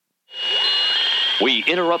We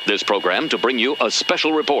interrupt this program to bring you a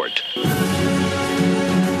special report.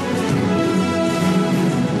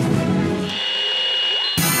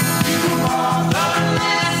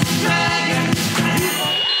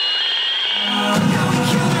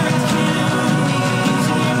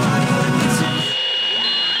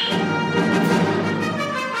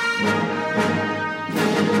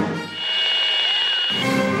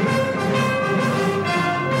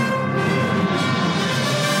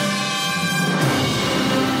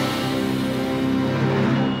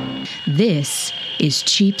 This is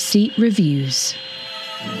Cheap Seat Reviews.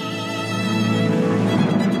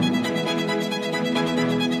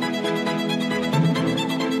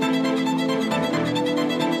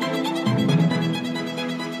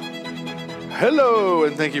 Hello,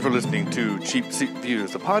 and thank you for listening to Cheap Seat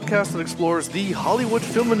Reviews, a podcast that explores the Hollywood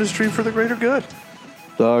film industry for the greater good.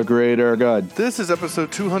 The greater good. This is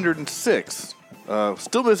episode 206.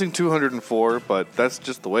 Still missing 204, but that's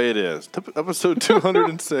just the way it is. Episode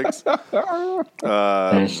 206.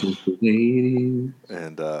 That's just the way it is.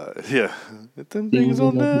 And, yeah. Them things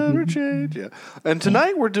will never change. Yeah. And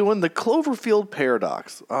tonight we're doing the Cloverfield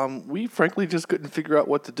Paradox. We frankly just couldn't figure out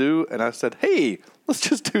what to do, and I said, hey, let's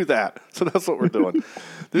just do that. So that's what we're doing.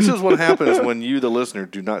 This is what happens when you, the listener,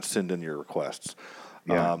 do not send in your requests.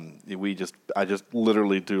 Yeah. I just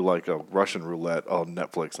literally do like a Russian roulette on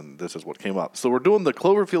Netflix, and this is what came up. So we're doing the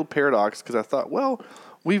Cloverfield Paradox because I thought, well,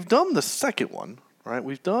 we've done the second one, right?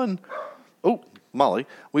 We've done, Molly.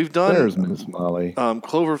 We've done. There's Miss Molly. 10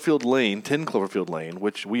 Cloverfield Lane,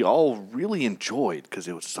 which we all really enjoyed because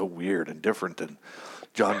it was so weird and different, and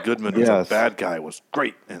John Goodman as a bad guy was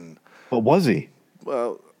great. And but was he?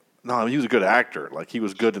 Well, no, he was a good actor. Like he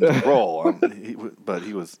was good in the role, but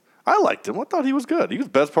he was. I liked him. I thought he was good. He was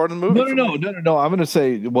the best part of the movie. No. I'm going to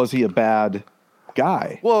say, was he a bad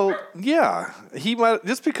guy? Well, yeah. He might.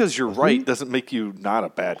 Just because you're right doesn't make you not a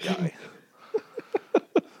bad guy.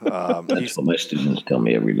 That's what my students tell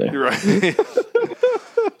me every day. You're right.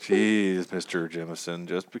 Jeez, Mr. Jemison.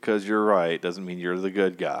 Just because you're right doesn't mean you're the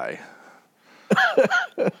good guy.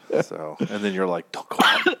 So, and then you're like, don't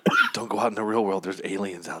go out in the real world. There's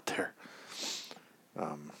aliens out there.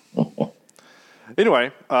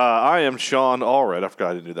 Anyway, I am Sean Allred. I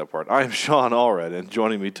forgot I didn't do that part. I am Sean Allred, and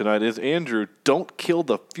joining me tonight is Andrew. Don't kill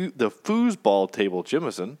the foosball table,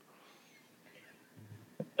 Jemison.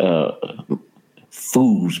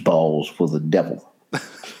 Foosballs for the devil.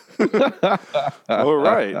 All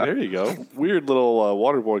right, there you go. Weird little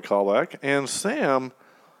Waterboy callback. And Sam,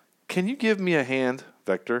 can you give me a hand,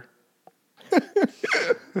 Vector?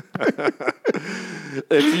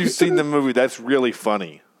 If you've seen the movie, that's really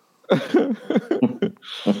funny.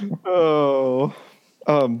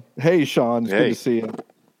 Hey, Sean, it's good to see you.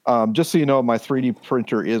 Just so you know, my 3D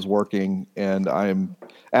printer is working, and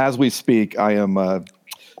as we speak, I am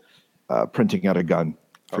printing out a gun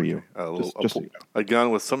for you. A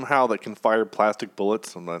gun with somehow that can fire plastic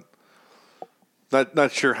bullets. I'm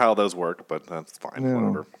not sure how those work, but that's fine. Yeah.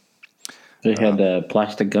 Whatever. They had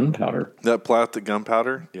plastic gunpowder. That plastic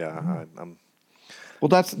gunpowder, yeah. Well,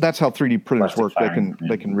 that's how 3D printers work.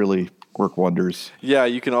 They can really work wonders. Yeah,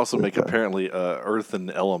 you can also make apparently earthen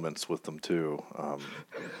elements with them too. I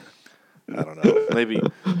don't know.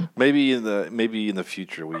 Maybe in the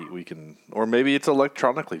future we can, or maybe it's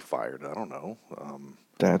electronically fired. I don't know.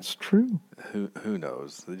 That's true. Who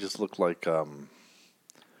knows? They just look like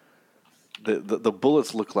the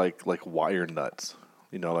bullets look like wire nuts.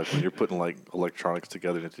 You know, like when you're putting like electronics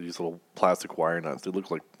together into these little plastic wire nuts. They look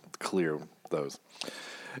like clear. Those.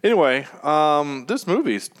 Anyway, this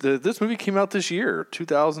movie came out this year,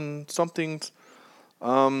 2000 something.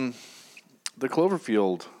 The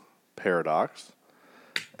Cloverfield Paradox,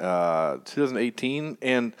 2018,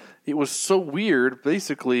 and it was so weird.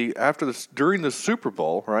 Basically, during the Super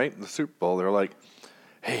Bowl, right? The Super Bowl, they're like,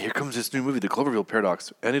 "Hey, here comes this new movie, The Cloverfield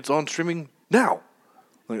Paradox, and it's on streaming now."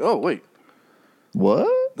 Like, oh wait, what?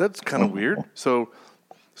 That's kind of weird. So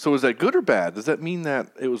is that good or bad? Does that mean that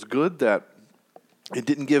it was good that it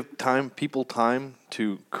didn't give people time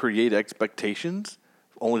to create expectations,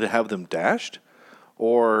 only to have them dashed?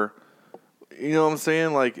 Or, you know what I'm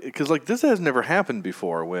saying? Like, because like this has never happened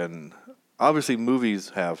before. When obviously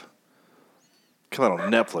movies have come out on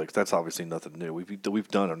Netflix, that's obviously nothing new. We've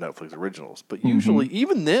done our Netflix originals, but usually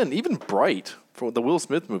even then, even Bright for the Will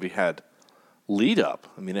Smith movie had lead up.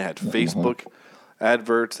 I mean, it had Facebook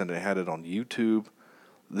adverts and it had it on YouTube.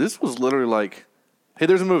 This was literally like, hey,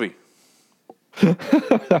 there's a movie. Could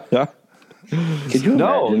you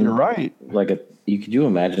imagine, you're right. Could you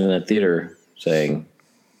imagine in a theater saying,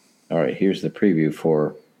 all right, here's the preview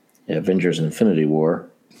for Avengers Infinity War,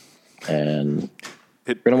 and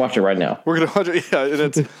We're gonna watch it right now. We're gonna watch it. Yeah,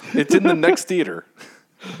 and it's in the next theater.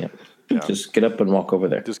 Yeah. Yeah. Just get up and walk over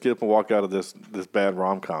there. Just get up and walk out of this bad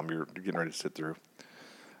rom-com you're getting ready to sit through.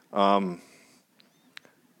 So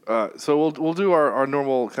we'll do our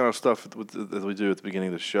normal kind of stuff that we do at the beginning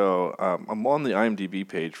of the show. I'm on the IMDb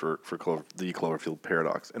page for the Cloverfield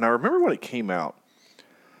Paradox, and I remember when it came out,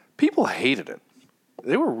 people hated it.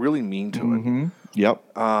 They were really mean to it. Yep.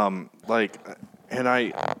 I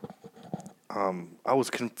was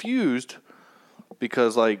confused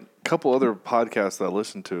because like a couple other podcasts that I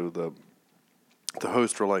listened to, the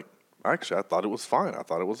hosts were like, actually, I thought it was fine. I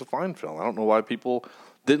thought it was a fine film. I don't know why people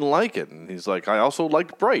didn't like it. And he's like, I also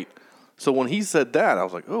liked Bright. So when he said that, I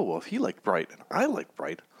was like, oh, well, if he liked Bright and I like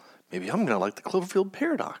Bright, maybe I'm going to like the Cloverfield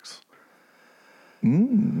Paradox.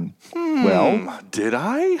 Well, Did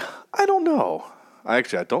I? I don't know. I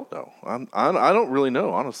don't know. I don't really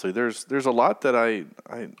know, honestly. There's a lot that I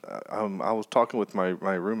was talking with my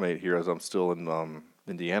roommate here as I'm still in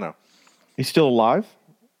Indiana. he's still alive?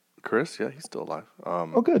 Chris, yeah, he's still alive.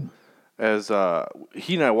 Oh, good. As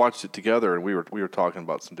he and I watched it together, and we were talking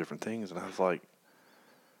about some different things, and I was like,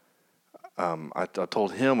 I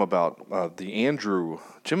told him about the Andrew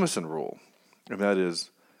Jemison rule, and that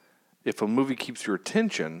is, if a movie keeps your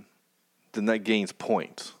attention, then that gains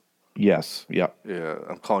points. Yes. Yep. Yeah,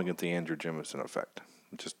 I'm calling it the Andrew Jemison effect.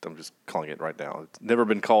 I'm just calling it right now. It's never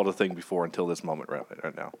been called a thing before until this moment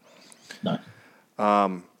right now. No.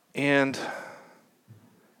 And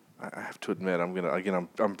I have to admit,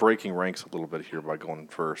 I'm breaking ranks a little bit here by going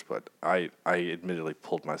first, but I admittedly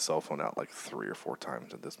pulled my cell phone out like 3 or 4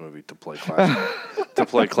 times in this movie to play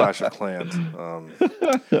Clash of Clans.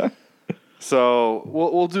 So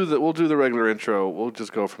we'll do the regular intro. We'll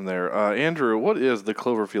just go from there. Andrew, what is the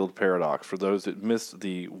Cloverfield Paradox for those that missed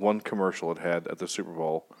the one commercial it had at the Super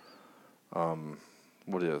Bowl?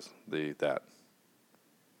 What is that?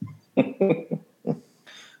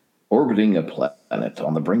 Orbiting a planet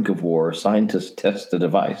on the brink of war, scientists test a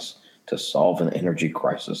device to solve an energy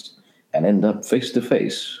crisis and end up face to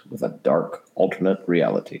face with a dark alternate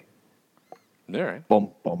reality. All right.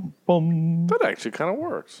 Bum, bum, bum. That actually kind of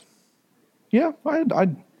works. Yeah, I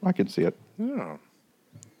can see it. Yeah.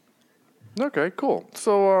 Okay, cool.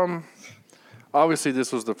 So, obviously,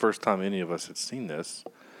 this was the first time any of us had seen this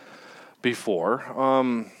before.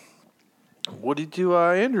 What did you,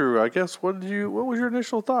 Andrew? I guess what was your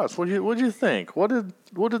initial thoughts? What did you think? What did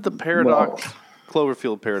the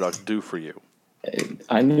Cloverfield Paradox do for you?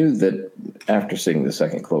 I knew that after seeing the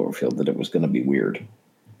second Cloverfield that it was going to be weird.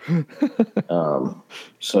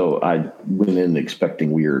 So I went in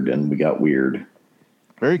expecting weird, and we got weird.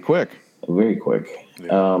 Very quick. Very quick.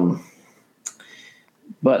 Yeah.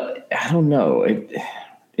 But I don't know.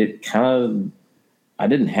 It kind of, I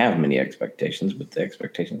didn't have many expectations, but the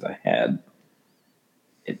expectations I had,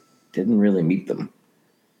 it didn't really meet them.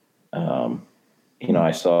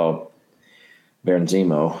 I saw Baron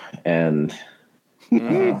Zemo and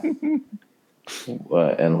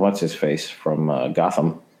what's his face from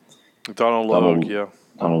Gotham. Donald Logue, yeah.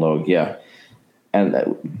 Donald Logue, yeah.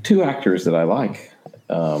 And 2 actors that I like,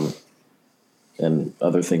 and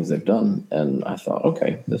other things they've done. And I thought,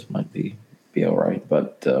 okay, this might be all right.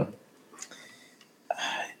 But,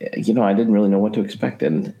 I didn't really know what to expect.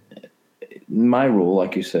 And my rule,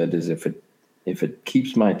 like you said, is if it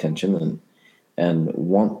keeps my attention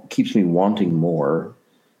and keeps me wanting more,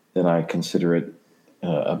 then I consider it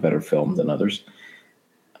a better film than others.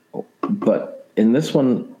 But in this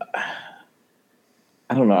one,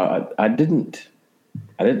 I don't know. I didn't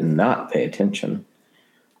not pay attention,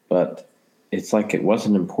 but it's like it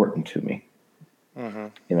wasn't important to me.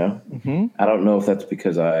 Mm-hmm. I don't know if that's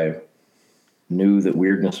because I knew that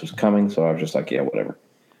weirdness was coming, so I was just like, yeah, whatever.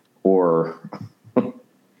 Or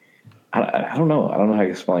I don't know. I don't know how to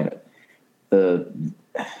explain it.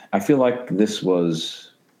 I feel like this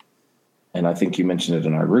was, and I think you mentioned it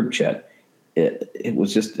in our group chat, it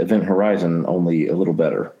was just Event Horizon, only a little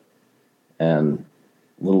better and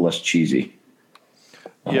a little less cheesy.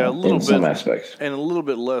 Yeah, a little in bit, some aspects, and a little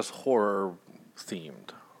bit less horror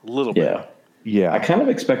themed. A little bit. Yeah. I kind of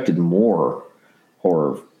expected more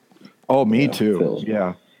horror. Oh, me too. Feels.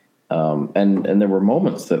 Yeah. And there were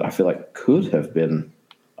moments that I feel like could have been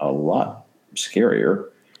a lot scarier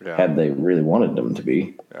had they really wanted them to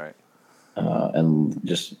be. Right.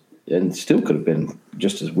 And still could have been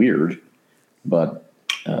just as weird, but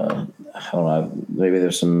I don't know. Maybe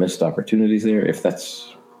there's some missed opportunities there. If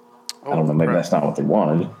that's, I don't know. Maybe that's not what they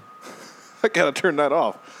wanted. I gotta turn that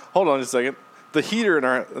off. Hold on a second. The heater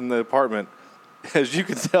in the apartment, as you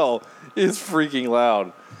can tell, is freaking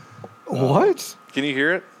loud. What? Can you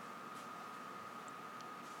hear it?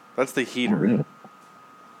 That's the heater. Oh, really?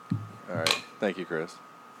 Thank you, Chris.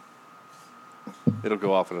 It'll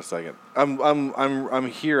go off in a second. I'm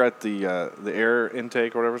here at the air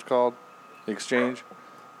intake or whatever it's called, the exchange.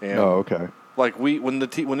 And okay. Like when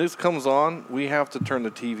this comes on, we have to turn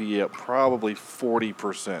the TV up probably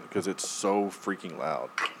 40% because it's so freaking loud.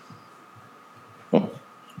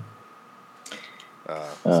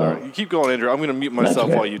 Sorry, you keep going, Andrew. I'm going to mute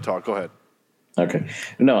myself while you talk. Go ahead. Okay.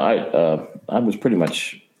 No, I was pretty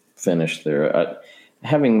much finished there.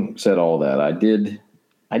 Having said all that, I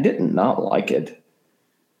didn't not like it,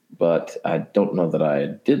 but I don't know that I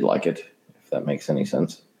did like it, if that makes any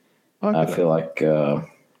sense. I feel like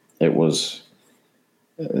it was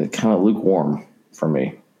kind of lukewarm for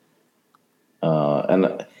me.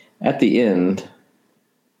 And at the end,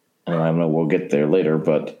 and I know we'll get there later,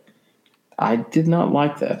 but I did not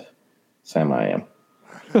like that. Sam, I am.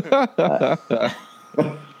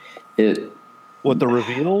 What, the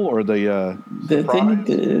reveal or the thing?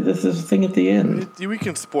 This is the thing at the end. We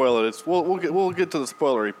can spoil it. We'll get to the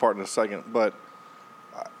spoilery part in a second, but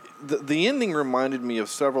the ending reminded me of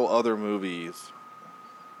several other movies.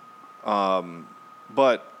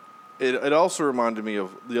 But it also reminded me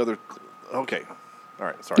of the other. Okay, all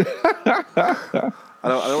right. Sorry. I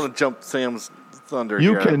don't want to jump Sam's thunder.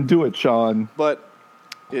 You can do it, Sean. But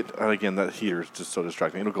again, that heater is just so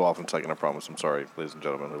distracting. It'll go off in a second, I promise. I'm sorry, ladies and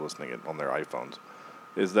gentlemen who are listening on their iPhones.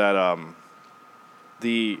 Is that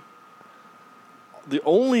the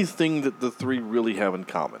only thing that the three really have in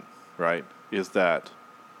common, right, is that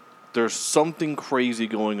there's something crazy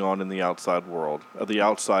going on in the outside world, the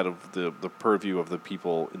outside of the purview of the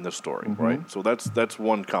people in the story, right? So that's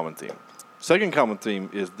one common theme. Second common theme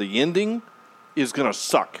is the ending is going to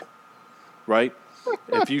suck, right?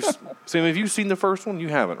 Have you seen the first one? You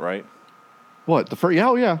haven't, right? What, the first?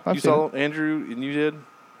 Yeah. You saw it, Andrew, and you did?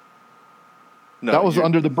 No, that was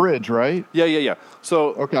under the bridge, right? Yeah.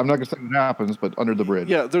 So okay, I'm not gonna say what happens, but under the bridge.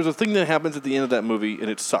 Yeah, there's a thing that happens at the end of that movie, and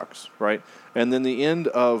it sucks, right? And then the end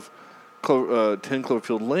of 10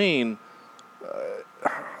 Cloverfield Lane.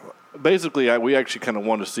 Basically, we actually kind of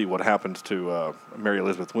want to see what happens to Mary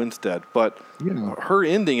Elizabeth Winstead, but her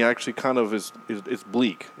ending actually kind of is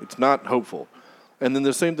bleak. It's not hopeful. And then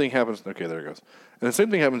the same thing happens. Okay, there it goes. And the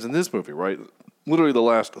same thing happens in this movie, right? Literally, the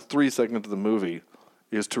last 3 seconds of the movie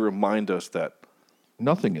is to remind us that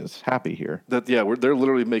nothing is happy here. That they're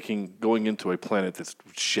literally going into a planet that's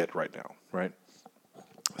shit right now, right?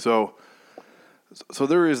 So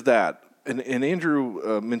there is that. And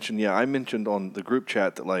Andrew mentioned, I mentioned on the group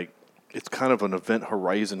chat that like it's kind of an Event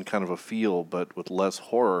Horizon kind of a feel, but with less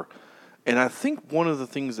horror. And I think one of the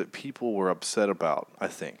things that people were upset about,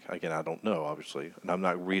 again, I don't know, obviously, and I'm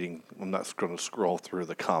not going to scroll through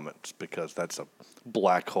the comments because that's a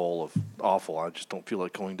black hole of awful. I just don't feel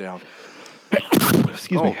like going down.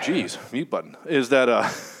 Excuse me. Oh, geez, mute button. Is that,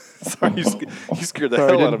 sorry, you scared the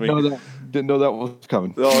hell out of me. Didn't know that was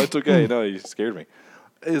coming. No, it's okay. No, you scared me.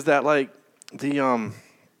 Is that like the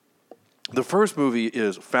first movie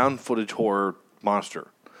is found footage horror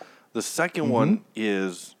monster. The second one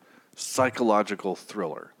is psychological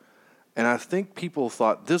thriller. And I think people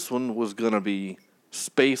thought this one was going to be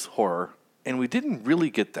space horror, and we didn't really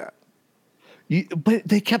get that. But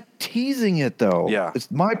they kept teasing it, though. Yeah. It's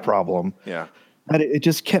my problem. Yeah. That it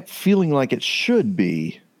just kept feeling like it should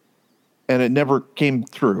be, and it never came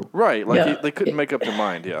through. Right. Like they couldn't make up their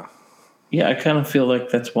mind, yeah. Yeah, I kind of feel like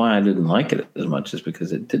that's why I didn't like it as much, is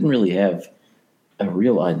because it didn't really have a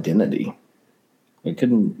real identity. It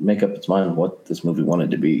couldn't make up its mind what this movie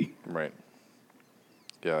wanted to be. Right.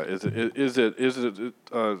 Yeah. Is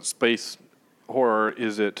it space horror?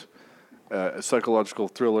 Is it a psychological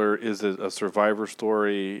thriller? Is it a survivor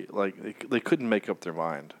story? Like they couldn't make up their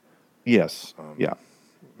mind. Yes. Yeah.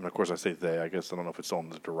 And of course, I say they. I guess I don't know if it's on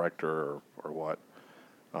the director or what,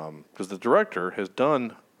 because the director has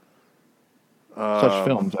done such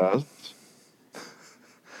films as.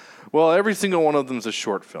 Well, every single one of them is a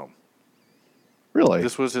short film. Really?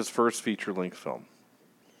 This was his first feature-length film.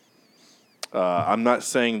 I'm not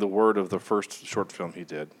saying the word of the first short film he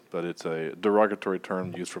did, but it's a derogatory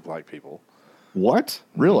term used for black people. What?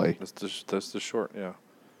 Really? That's the short, yeah.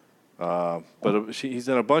 But he's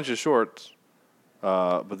in a bunch of shorts,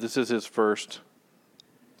 but this is his first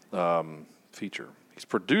feature. He's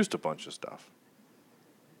produced a bunch of stuff.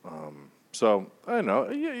 So, I don't know.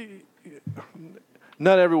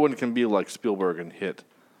 Not everyone can be like Spielberg and hit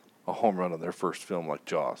a home run on their first film like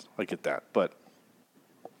Jaws. I get that. But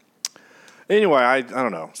anyway, I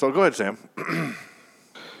don't know. So go ahead, Sam.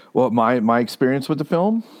 Well, my experience with the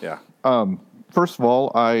film? Yeah. First of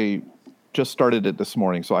all, I just started it this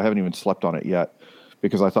morning, so I haven't even slept on it yet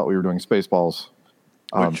because I thought we were doing Spaceballs.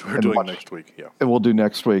 Which we're doing next week, yeah. And we'll do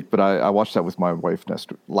next week, but I watched that with my wife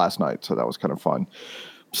last night, so that was kind of fun.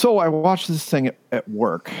 So I watched this thing at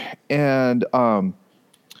work, and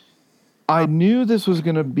I knew this was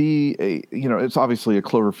going to be it's obviously a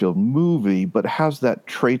Cloverfield movie, but has that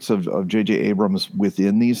traits of J.J. Abrams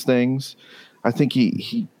within these things. I think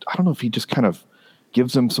he I don't know if he just kind of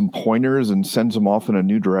gives them some pointers and sends them off in a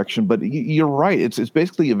new direction, but you're right. It's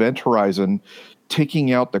basically Event Horizon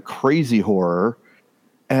taking out the crazy horror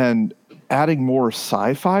and adding more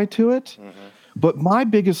sci-fi to it. Mm-hmm. But my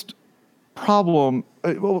biggest problem,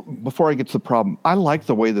 before I get to the problem, I like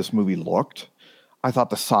the way this movie looked. I thought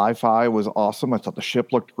the sci-fi was awesome. I thought the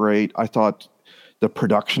ship looked great. I thought the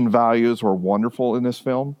production values were wonderful in this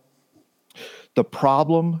film. The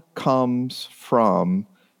problem comes from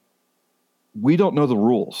we don't know the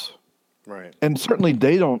rules. Right. And certainly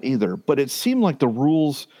they don't either. But it seemed like the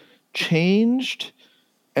rules changed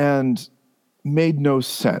and made no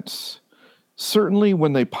sense. Certainly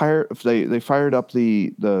when they fired up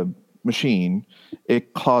the machine,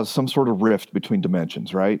 it caused some sort of rift between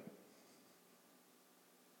dimensions, right?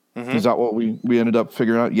 Mm-hmm. Is that what we ended up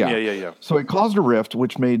figuring out? Yeah. So it caused a rift,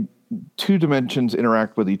 which made two dimensions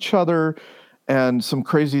interact with each other, and some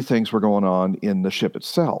crazy things were going on in the ship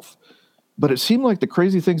itself. But it seemed like the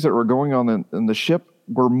crazy things that were going on in the ship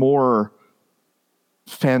were more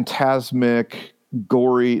phantasmic,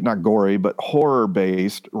 not gory, but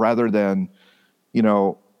horror-based, rather than,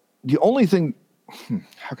 the only thing,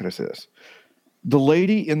 how can I say this? The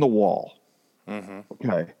lady in the wall,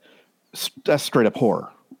 okay, that's straight up horror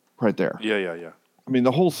right there. Yeah. I mean,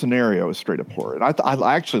 the whole scenario is straight up horror. And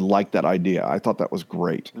I actually liked that idea. I thought that was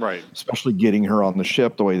great. Right. Especially getting her on the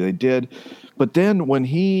ship the way they did. But then when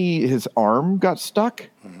his arm got stuck,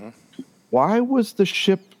 why was the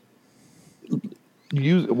ship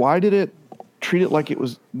why did it treat it like it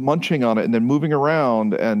was munching on it and then moving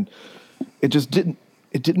around? And it just didn't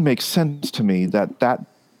make sense to me that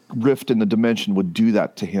rift in the dimension would do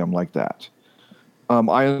that to him like that.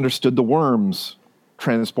 I understood the worms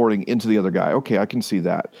transporting into the other guy. Okay, I can see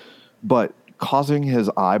that. But causing his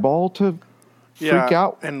eyeball to freak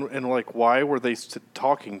out. And like, why were they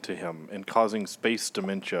talking to him and causing space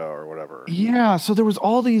dementia or whatever? Yeah, so there was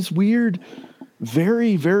all these weird,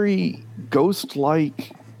 very, very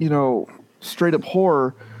ghost-like, straight up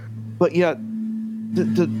horror, but yet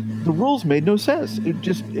the rules made no sense. It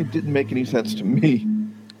didn't make any sense to me.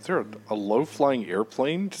 Is there a low-flying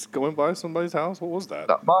airplane just going by somebody's house? What was that?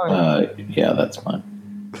 Not mine. Yeah, that's mine.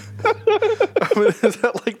 I mean, is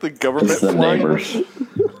that like the government That's the flying? neighbors.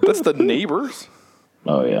 That's the neighbors?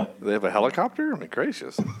 Oh, yeah. Do they have a helicopter? I mean,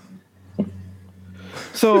 gracious.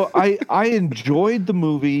 So I enjoyed the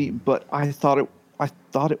movie, but I thought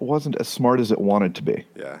it wasn't as smart as it wanted to be.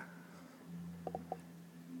 Yeah.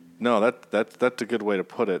 No, that's a good way to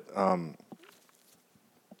put it.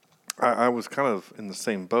 I was kind of in the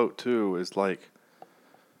same boat too. Is like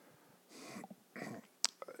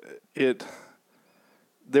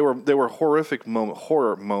they were horrific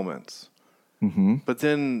horror moments. Mm-hmm. But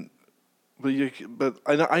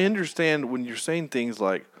I understand when you're saying things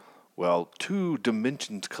like, well, two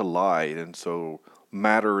dimensions collide, and so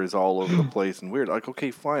matter is all over the place and weird. Like, okay,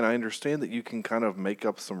 fine, I understand that you can kind of make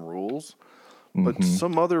up some rules, but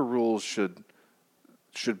some other rules should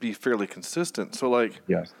be fairly consistent. So, like,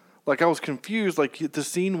 yes. Like, I was confused, like, the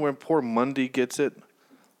scene where poor Mundy gets it,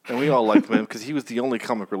 and we all liked him because he was the only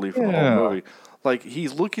comic relief in the whole movie. Like,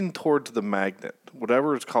 he's looking towards the magnet,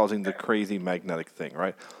 whatever is causing the crazy magnetic thing,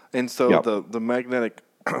 right? And so the magnetic,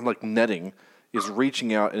 like, netting is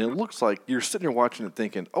reaching out, and it looks like you're sitting there watching it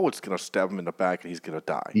thinking, oh, it's going to stab him in the back and he's going to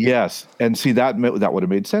die. Yes, and see, that would have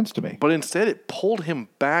made sense to me. But instead, it pulled him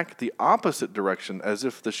back the opposite direction as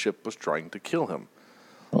if the ship was trying to kill him.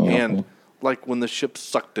 Oh. And like when the ship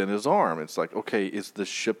sucked in his arm, it's like, okay, is the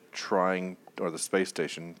ship trying, or the space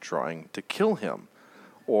station trying to kill him,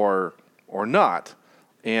 or not?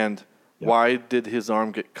 And why did his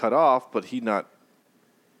arm get cut off, but he not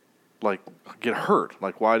like get hurt?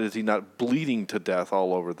 Like, why is he not bleeding to death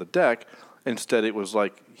all over the deck? Instead, it was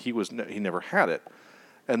like he never had it.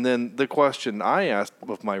 And then the question I asked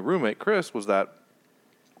of my roommate Chris was that,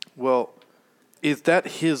 well, is that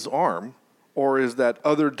his arm? Or is that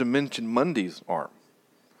other dimension Mundy's arm?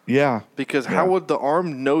 Yeah. Because how would the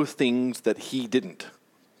arm know things that he didn't?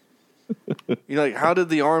 Like, how did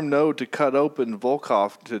the arm know to cut open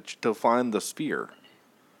Volkov to find the spear?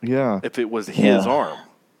 Yeah. If it was his arm.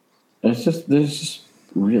 There's just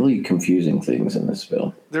really confusing things in this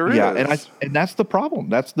film. There is. Yeah, and that's the problem.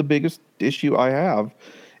 That's the biggest issue I have,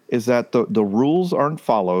 is that the rules aren't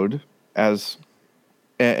followed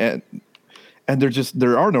and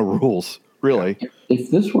there are no rules. Really? if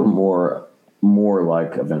this were more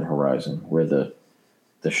like Event Horizon, where the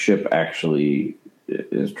ship actually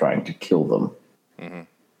is trying to kill them,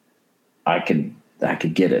 I could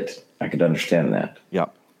get it. I could understand that. Yeah.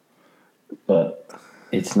 But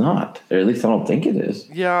it's not. Or at least I don't think it is.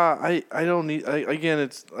 Yeah, I don't need. Again,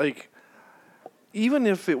 it's like, even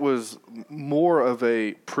if it was more of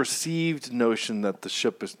a perceived notion that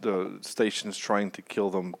the station is trying to kill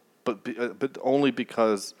them, but only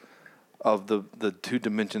because of the two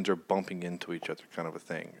dimensions are bumping into each other, kind of a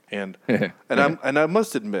thing. And I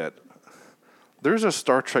must admit, there's a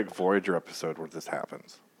Star Trek Voyager episode where this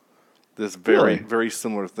happens. This very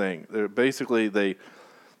similar thing. Basically, they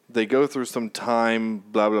go through some time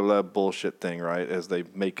blah blah blah bullshit thing, right? As they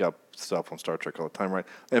make up stuff on Star Trek all the time, right?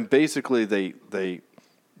 And basically, the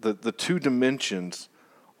two dimensions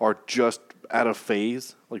are just out of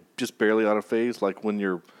phase, like just barely out of phase, like when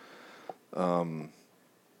your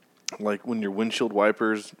windshield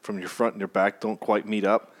wipers from your front and your back don't quite meet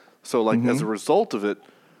up. So, like as a result of it,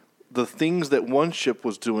 the things that one ship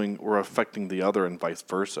was doing were affecting the other, and vice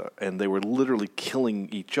versa, and they were literally killing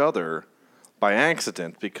each other by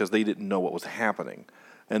accident because they didn't know what was happening.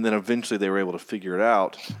 And then eventually they were able to figure it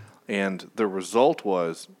out, and the result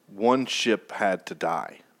was one ship had to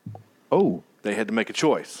die. Oh. They had to make a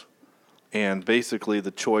choice. And basically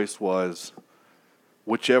the choice was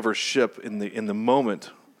whichever ship in the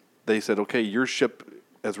moment, they said, okay, your ship,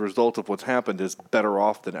 as a result of what's happened, is better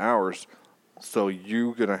off than ours, so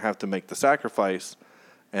you're going to have to make the sacrifice.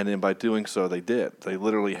 And then by doing so, they did. They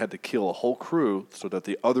literally had to kill a whole crew so that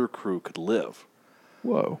the other crew could live.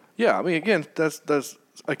 Whoa. Yeah, I mean, again, that's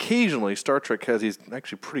occasionally Star Trek has these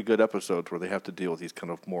actually pretty good episodes where they have to deal with these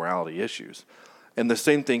kind of morality issues. And the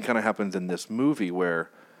same thing kind of happens in this movie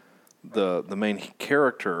where the main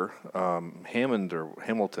character,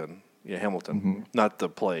 Hamilton, not the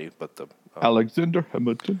play, but the... Alexander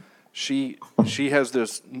Hamilton. She has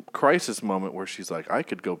this crisis moment where she's like, I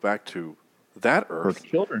could go back to that Earth, Her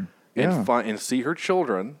children, and see her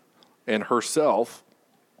children and herself,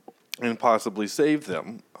 and possibly save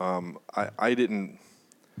them. I didn't.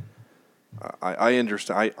 I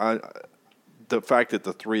understand. The fact that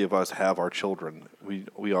the three of us have our children,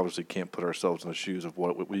 we obviously can't put ourselves in the shoes of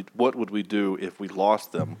what would we do if we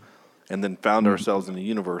lost them, and then found ourselves in a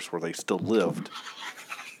universe where they still lived.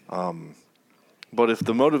 But if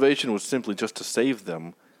the motivation was simply just to save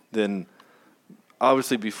them, then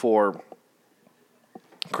obviously before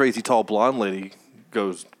crazy tall blonde lady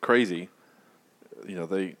goes crazy,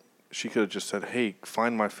 she could have just said, hey,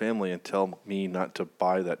 find my family and tell me not to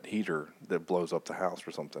buy that heater that blows up the house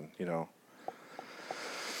or something, Anyway.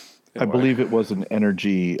 I believe it was an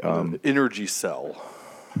energy... energy cell.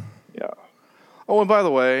 Yeah. Oh, and by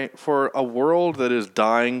the way, for a world that is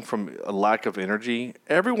dying from a lack of energy,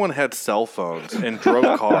 everyone had cell phones and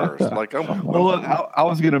drove cars. I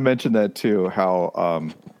was going to mention that too, how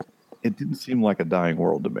it didn't seem like a dying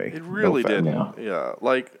world to me. It really didn't. Yeah.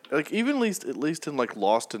 Like even at least in like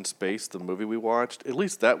Lost in Space, the movie we watched, at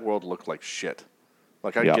least that world looked like shit.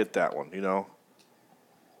 Like I get that one,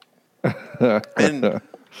 And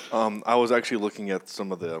I was actually looking at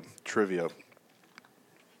some of the trivia.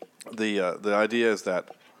 The idea is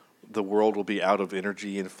that the world will be out of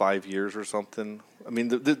energy in 5 years or something. I mean,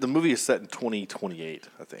 the movie is set in 2028,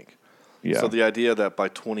 I think. Yeah. So the idea that by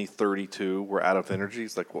 2032 we're out of energy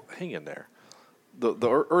is like, well, hang in there.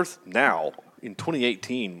 The Earth now in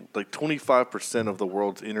 2018, like 25% of the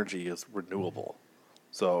world's energy is renewable.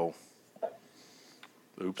 So,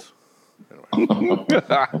 oops. Anyway,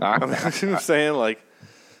 I'm saying, like,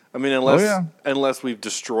 I mean, unless we've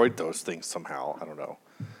destroyed those things somehow, I don't know.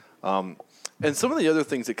 And some of the other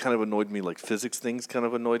things that kind of annoyed me, like physics things, kind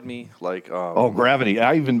of annoyed me. Like gravity.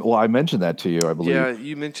 I mentioned that to you, I believe. Yeah,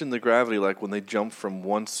 you mentioned the gravity. Like when they jump from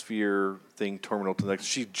one sphere thing terminal to the next,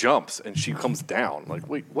 she jumps and she comes down. Like,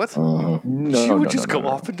 wait, what? She would just go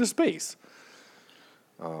off into space.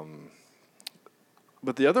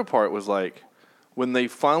 But the other part was like when they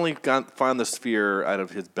finally find the sphere out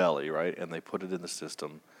of his belly, right, and they put it in the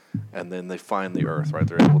system, and then they find the Earth, right?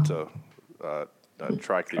 They're able to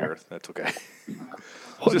track the Earth. That's okay.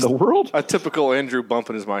 What in the world? A typical Andrew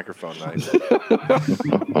bumping his microphone night.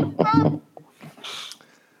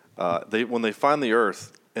 When they find the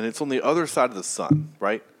Earth, and it's on the other side of the sun,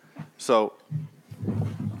 right? So,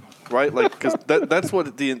 right, like because that's what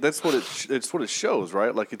it shows,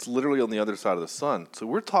 right? Like it's literally on the other side of the sun. So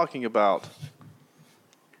we're talking about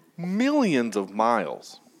millions of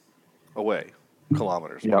miles away,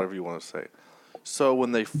 kilometers, whatever you want to say. So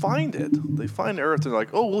when they find it, they find Earth, and they're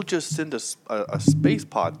like, oh, we'll just send a space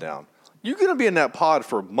pod down. You're going to be in that pod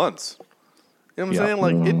for months. You know what I'm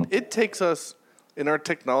saying? Like, it takes us in our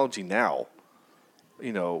technology now,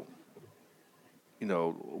 you know,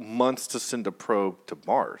 months to send a probe to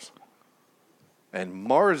Mars. And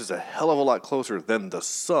Mars is a hell of a lot closer than the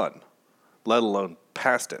sun, let alone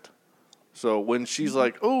past it. So when she's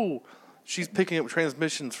like, oh, she's picking up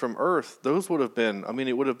transmissions from Earth, those would have been, I mean,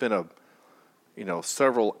 it would have been a,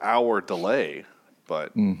 several hour delay.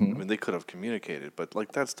 But, I mean, they could have communicated. But,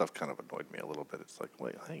 like, that stuff kind of annoyed me a little bit. It's like,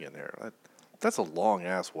 wait, hang in there. That's a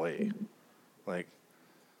long-ass way. Like,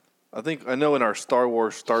 I know in our Star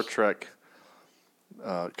Wars, Star Trek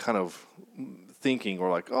kind of thinking,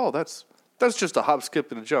 we're like, oh, that's just a hop, skip,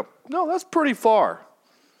 and a jump. No, that's pretty far.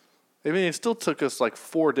 I mean, it still took us like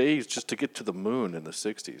 4 days just to get to the moon in the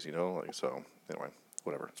 60s, Like, so, anyway,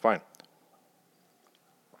 whatever. It's fine.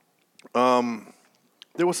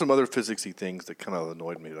 There was some other physicsy things that kind of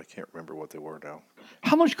annoyed me. I can't remember what they were now.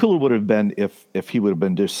 How much cooler would it have been if he would have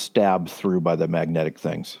been just stabbed through by the magnetic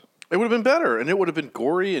things? It would have been better, and it would have been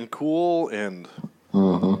gory and cool, and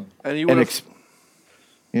you would have...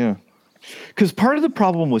 Yeah. Because part of the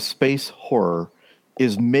problem with space horror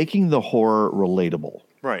is making the horror relatable.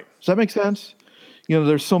 Right. Does that make sense?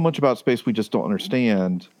 There's so much about space we just don't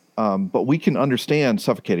understand, but we can understand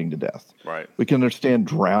suffocating to death. Right. We can understand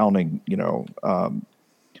drowning,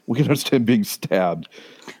 we can understand being stabbed.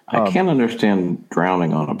 I can't understand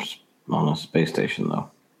drowning on a space station, though.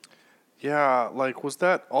 Yeah, like, was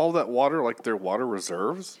that all that water, like their water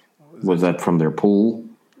reserves? Was that from their pool?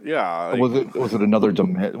 Yeah. Like, was it another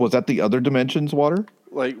was that the other dimensions water?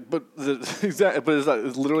 Like, but is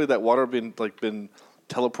literally that water been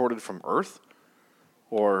teleported from Earth?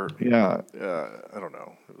 Or Yeah. I don't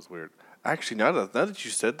know. It was weird. Actually, now that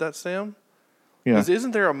you said that, Sam, Yeah.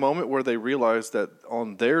 isn't there a moment where they realized that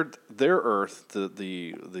on their Earth,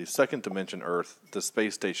 the second dimension Earth, the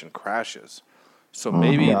space station crashes? So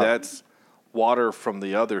maybe that's water from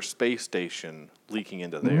the other space station leaking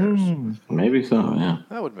into theirs. Maybe so. Yeah.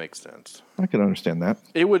 That would make sense. I can understand that.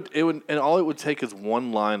 It would, and all it would take is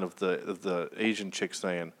one line of the Asian chick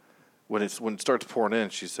saying, when it starts pouring in,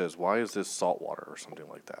 she says, "Why is this salt water?" or something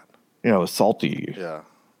like that. It was salty. Yeah.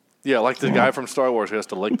 Yeah, like the guy from Star Wars who has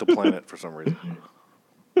to lick the planet for some reason.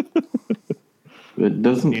 It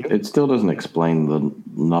doesn't. It still doesn't explain the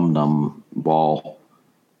num wall.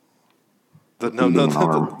 The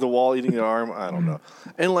wall eating the arm. I don't know.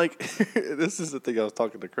 And like, this is the thing I was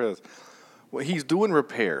talking to Chris. Well, he's doing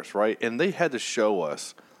repairs, right? And they had to show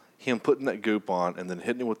us him putting that goop on and then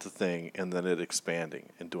hitting it with the thing and then it expanding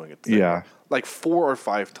and doing it. Yeah. Like 4 or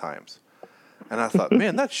 5 times. And I thought,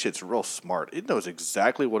 man, that shit's real smart. It knows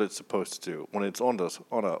exactly what it's supposed to do. When it's on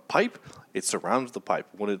a pipe, it surrounds the pipe.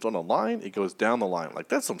 When it's on a line, it goes down the line. Like,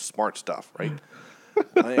 that's some smart stuff, right?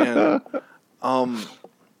 And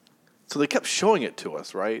so they kept showing it to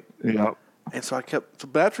us, right? Yeah. And so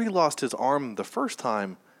after he lost his arm the first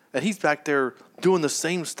time, and he's back there doing the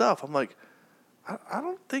same stuff, I'm like, I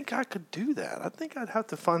don't think I could do that. I think I'd have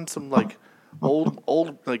to find some like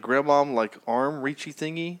old like grandma like arm reachy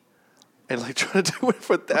thingy. And like try to do it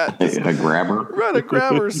with that. A grabber? Right, a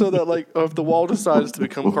grabber so that like if the wall decides to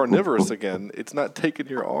become carnivorous again, it's not taking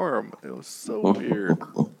your arm. It was so weird.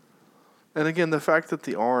 And again, the fact that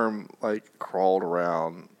the arm like crawled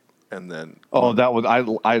around and then that was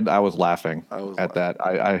I was laughing at that.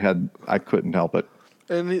 I couldn't help it.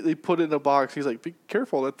 And they put it in a box. He's like, "Be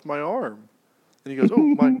careful, that's my arm." And he goes,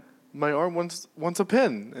 "Oh, my arm wants a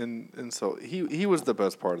pen," and so he was the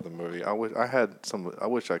best part of the movie. I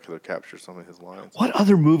wish I could have captured some of his lines. What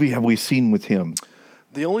other movie have we seen with him?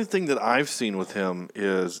 The only thing that I've seen with him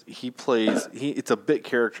is it's a bit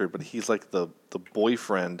character, but he's like the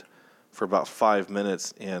boyfriend for about 5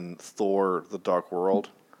 minutes in Thor: The Dark World.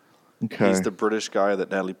 Okay. He's the British guy that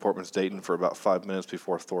Natalie Portman's dating for about 5 minutes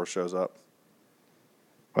before Thor shows up.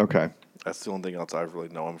 Okay. That's the only thing else I really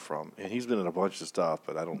know him from. And he's been in a bunch of stuff,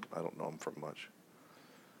 but I don't know him from much.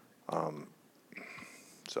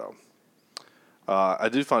 I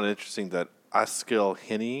did find it interesting that Askil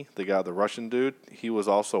Henney, the Russian dude, he was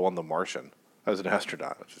also on The Martian as an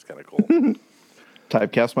astronaut, which is kind of cool.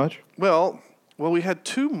 Typecast much? Well, we had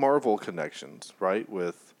 2 Marvel connections, right?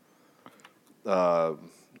 With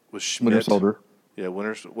Schmidt. Winter Soldier. Yeah,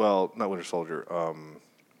 not Winter Soldier.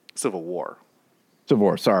 Civil War. Civil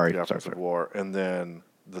War. Sorry. Yeah, sorry. Civil War, and then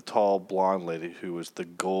the tall blonde lady who was the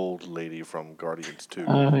gold lady from Guardians 2.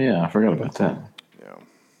 Yeah, I forgot about that. Yeah,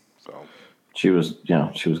 so she was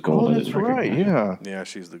gold. Oh, that's right. Yeah. yeah,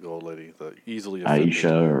 she's the gold lady, the easily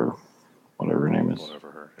Aisha or whatever her name is.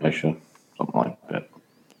 whatever her. Aisha, something like that.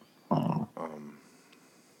 No,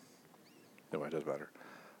 it doesn't matter.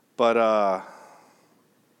 But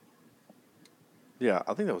yeah,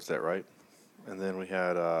 I think that was it, right? And then we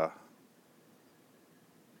had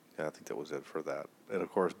Yeah, I think that was it for that. And of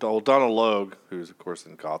course, Donald Logue, who's of course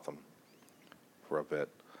in Gotham for a bit.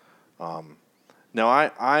 Now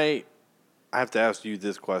I have to ask you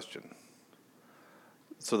this question.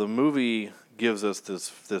 So the movie gives us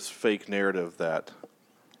this fake narrative that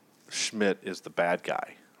Schmidt is the bad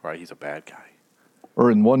guy, right? He's a bad guy.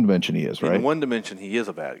 Or in one dimension he is, right? In one dimension he is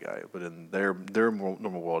a bad guy, but in their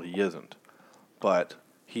normal world he isn't. But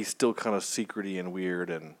he's still kind of secrety and weird,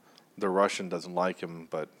 and the Russian doesn't like him,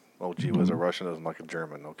 but oh gee whiz, a Russian doesn't like a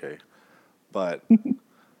German, okay. But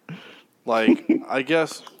like I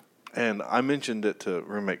guess, and I mentioned it to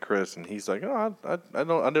roommate Chris, and he's like, "Oh, I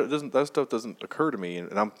don't, it doesn't, that stuff doesn't occur to me,"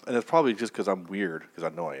 and it's probably just because I'm weird, because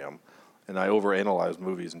I know I am, and I overanalyze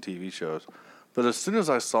movies and TV shows. But as soon as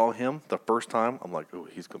I saw him the first time, I'm like, "Oh,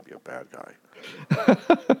 he's gonna be a bad guy,"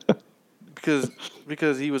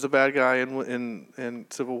 because he was a bad guy in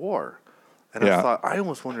Civil War, and I thought I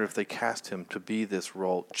almost wonder if they cast him to be this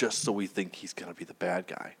role just so we think he's gonna be the bad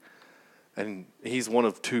guy, and he's one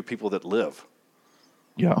of two people that live.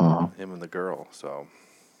 Yeah. Him and the girl. So,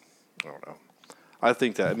 I don't know. I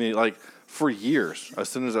think that, I mean, like, for years, as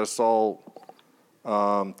soon as I saw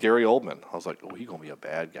Gary Oldman, I was like, oh, he's going to be a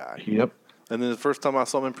bad guy. Yep. And then the first time I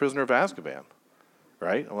saw him in Prisoner of Azkaban,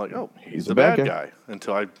 right? I'm like, oh, he's a the bad guy.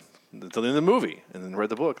 Until the end of the movie, and then read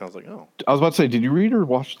the book, and I was like, oh. I was about to say, did you read or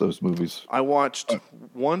watch those movies? I watched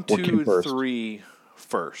 1, 2, and first? 3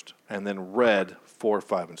 first, and then read 4,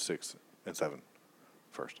 5, and 6, and 7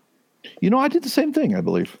 first. You know, I did the same thing, I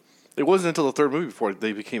believe. It wasn't until the third movie before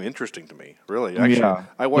they became interesting to me, really. Actually,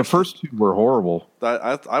 I watched the first two were horrible.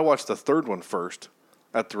 I watched the third one first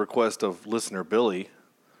at the request of listener Billy.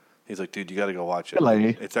 He's like, dude, you got to go watch it.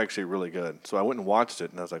 Billy. It's actually really good. So I went and watched it,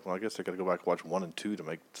 and I was like, well, I guess I got to go back and watch 1 and 2 to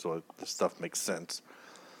make so this stuff makes sense.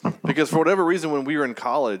 Because for whatever reason, when we were in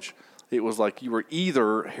college, it was like you were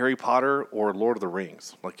either Harry Potter or Lord of the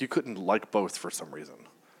Rings. Like you couldn't like both for some reason.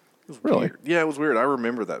 It was Really? weird. Yeah, it was weird. I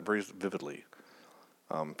remember that very vividly.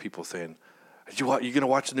 People saying, you going to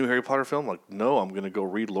watch the new Harry Potter film? Like, no, I'm going to go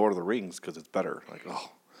read Lord of the Rings because it's better. Like,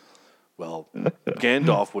 oh, well,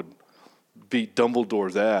 Gandalf would beat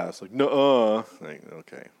Dumbledore's ass. Like, no, like,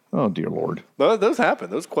 okay. Oh, dear Lord. Those happen.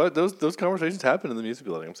 Those conversations happen in the music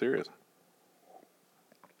building. I'm serious.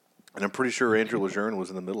 And I'm pretty sure Andrew Lejeune was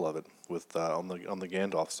in the middle of it with on the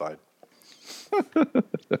Gandalf side.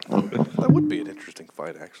 That would be an interesting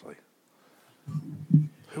fight, actually.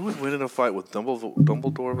 Who would win in a fight with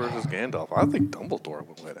Dumbledore versus Gandalf? I think Dumbledore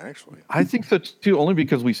would win, actually. I think so, too, only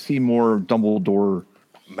because we see more Dumbledore.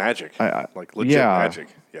 Magic. Like legit magic.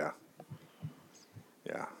 Yeah.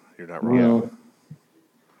 Yeah, you're not wrong. Well,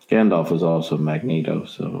 Gandalf is also Magneto,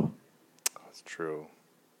 so. That's true.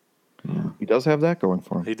 Yeah. He does have that going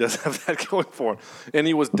for him. He does have that going for him. And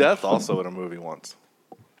he was Death also in a movie once.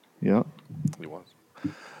 Yeah. He was. He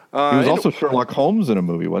was also Sherlock Holmes in a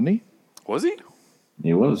movie, wasn't he? Was he?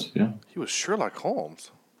 He was, yeah. He was Sherlock Holmes.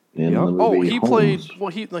 In the movie he Holmes. played. Well,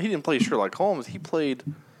 he didn't play Sherlock Holmes. He played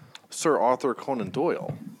Sir Arthur Conan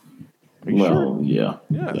Doyle. Are you sure? Yeah.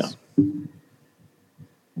 Yes. Yeah.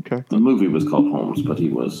 Okay. The movie was called Holmes, but he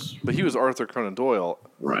was. But he was Arthur Conan Doyle.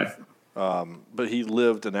 Right. But he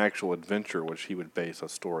lived an actual adventure, which he would base a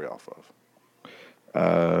story off of.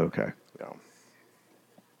 Okay. Yeah.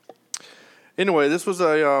 Anyway, this was a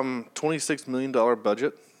 $26 million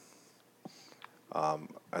budget.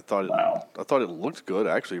 I thought it looked good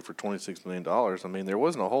actually for $26 million. I mean, there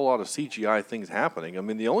wasn't a whole lot of CGI things happening. I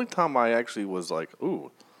mean, the only time I actually was like,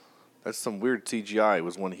 "Ooh, that's some weird CGI,"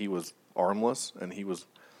 was when he was armless and he was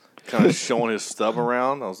kind of showing his stub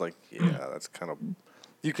around. I was like, "Yeah, that's kind of."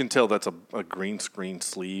 You can tell that's a green screen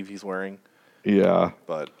sleeve he's wearing. Yeah.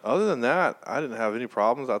 But other than that, I didn't have any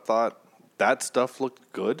problems. I thought that stuff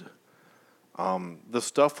looked good. The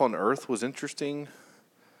stuff on Earth was interesting.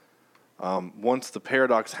 Once the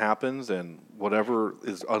paradox happens and whatever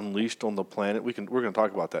is unleashed on the planet, we're going to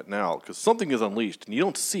talk about that now because something is unleashed and you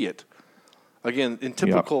don't see it. Again, in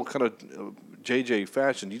typical kind of JJ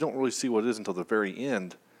fashion, you don't really see what it is until the very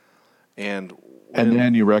end. And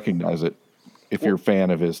then you recognize it if you're a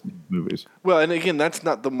fan of his movies. Well, and again, that's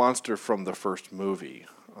not the monster from the first movie.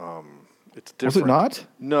 It's different. Was it not?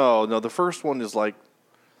 No. The first one is like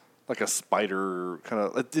a spider kind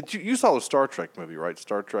of. Did you saw the Star Trek movie, right?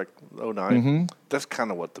 Star Trek 09? Mm-hmm. That's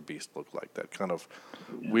kind of what the beast looked like. That kind of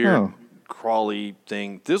weird crawly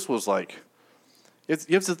thing. This was like, you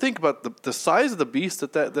have to think about the size of the beast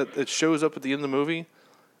that it shows up at the end of the movie.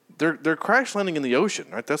 They're crash landing in the ocean,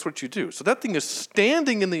 right? That's what you do. So that thing is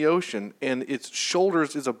standing in the ocean, and its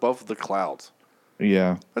shoulders is above the clouds.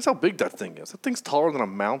 Yeah. That's how big that thing is. That thing's taller than a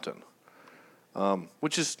mountain.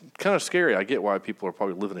 Which is kind of scary. I get why people are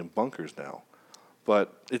probably living in bunkers now.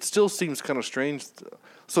 But it still seems kind of strange.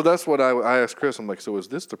 So that's what I asked Chris. I'm like, so is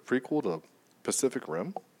this the prequel to Pacific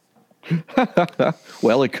Rim?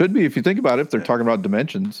 Well, it could be if you think about it, if they're talking about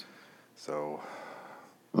dimensions. So,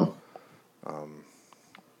 I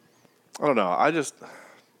don't know.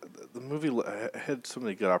 The movie had so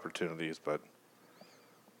many good opportunities, but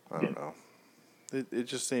I don't know. It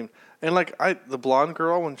just seemed, and like the blonde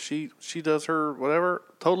girl, when she does her whatever,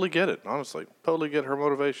 totally get it. Honestly, totally get her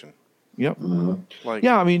motivation. Yep. Like,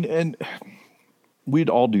 Yeah, I mean, and we'd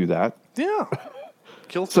all do that. yeah,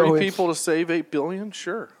 kill So three it's- people to save 8 billion.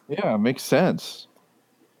 Sure. Yeah, it makes sense.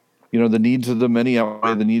 You know, the needs of the many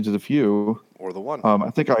outweigh the needs of the few. Or the one. I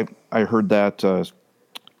think I heard that, I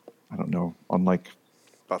don't know, on like,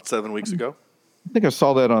 About 7 weeks ago. I think I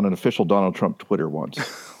saw that on an official Donald Trump Twitter once.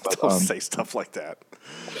 Don't say stuff like that.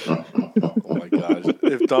 Oh my gosh.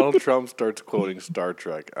 If Donald Trump starts quoting Star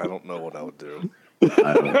Trek, I don't know what I would do.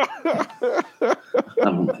 I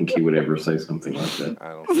don't think he would ever say something like that.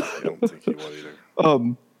 I don't think he would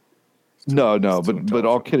either. No, too but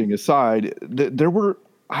all kidding aside, there were,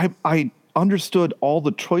 I understood all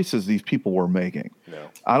the choices these people were making. No.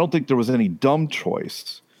 I don't think there was any dumb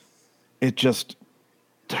choice. It just,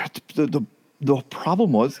 the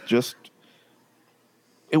problem was just,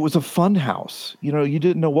 it was a fun house. You know, you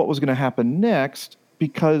didn't know what was going to happen next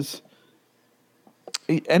because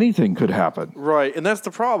anything could happen. Right, and that's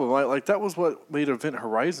the problem. Like that was what made Event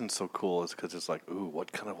Horizon so cool, is because it's like, ooh,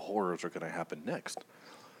 what kind of horrors are going to happen next?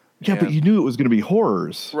 Yeah, but And- you knew it was going to be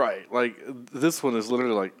horrors. Right, like this one is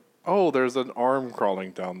literally like, oh, there's an arm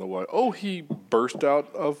crawling down the way. Oh, he burst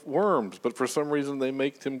out of worms, but for some reason they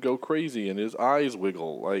make him go crazy and his eyes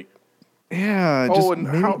wiggle. Like, Yeah. it oh, just and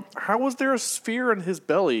made- how was there a sphere in his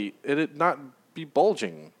belly and it not be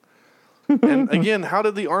bulging? And again, how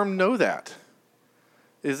did the arm know that?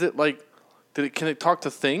 Is it like, can it talk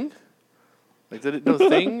to Thing? Like, did it know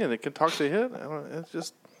Thing and it can talk to it?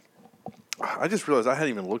 I just realized I hadn't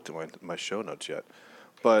even looked at my show notes yet.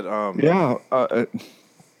 But yeah.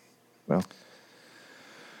 Well,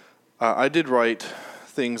 I did write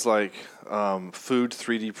things like food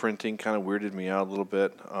 3D printing kind of weirded me out a little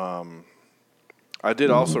bit. I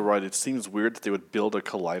did also write, it seems weird that they would build a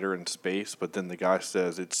collider in space, but then the guy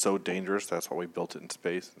says it's so dangerous, that's why we built it in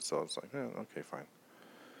space. And so it's like, okay, fine.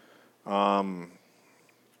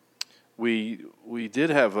 We did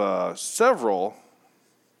have several.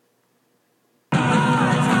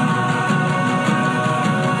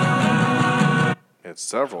 It's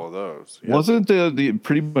several of those. Yeah. wasn't the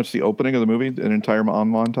pretty much the opening of the movie an entire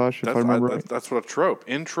montage, if I remember right? That's what a trope.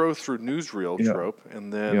 Intro through newsreel Yeah. trope,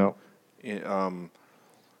 and then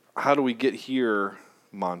how do we get here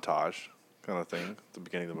montage kind of thing at the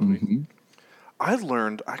beginning of the movie. Mm-hmm. I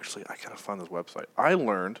learned, actually, I gotta find this website. I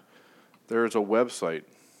learned there's a website.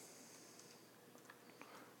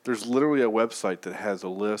 There's literally a website that has a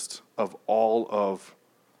list of all of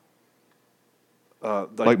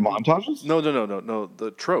Like montages? No,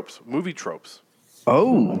 the tropes, movie tropes.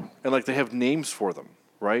 Oh. And like they have names for them,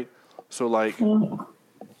 right? So like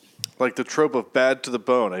the trope of bad to the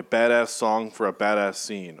bone, a badass song for a badass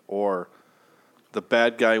scene, or the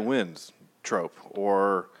bad guy wins trope,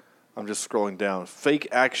 or I'm just scrolling down, fake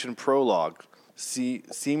action prologue.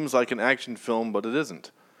 Seems like an action film, but it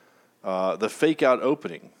isn't. The fake out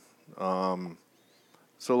opening.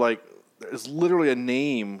 So like there's literally a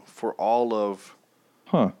name for all of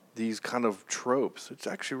these kind of tropes. It's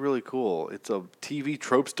actually really cool. It's a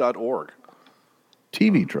tvtropes.org.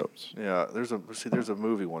 TV tropes. Yeah, there's a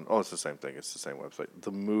movie one. Oh, it's the same thing. It's the same website.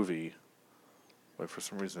 The movie. But for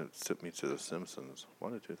some reason, it sent me to The Simpsons. Why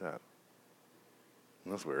did it do that?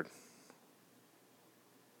 That's weird.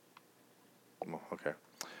 Oh, okay.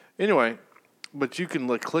 Anyway, but you can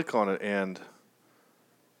like click on it and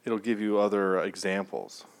it'll give you other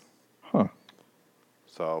examples. Huh.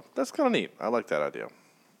 So that's kind of neat. I like that idea.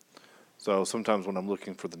 So sometimes when I'm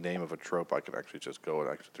looking for the name of a trope, I can actually just go and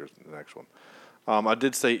actually there's the next one. I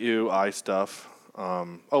did say ew, eye stuff.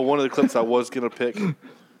 One of the clips I was going to pick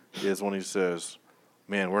is when he says,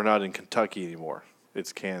 man, we're not in Kentucky anymore.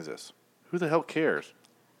 It's Kansas. Who the hell cares?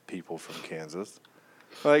 People from Kansas.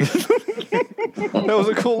 Like, that was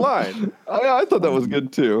a cool line. I thought that was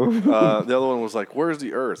good too. The other one was like, where's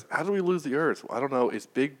the earth? How do we lose the earth? I don't know. It's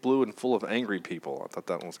big, blue, and full of angry people. I thought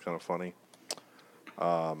that one was kind of funny.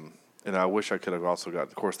 And I wish I could have also gotten,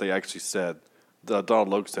 of course, they actually said, Donald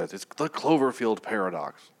Logue says, it's the Cloverfield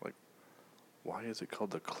paradox. Like, why is it called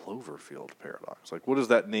the Cloverfield paradox? Like, what does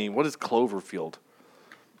that mean? What does Cloverfield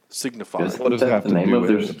signify? Isn't What does it that have the to name do of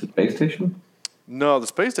their with space station? No, the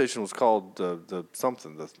space station was called the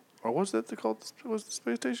something. Or was that called? Was the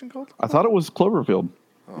space station called? I thought it was Cloverfield.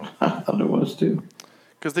 I thought it was too.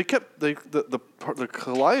 Because the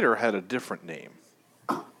collider had a different name.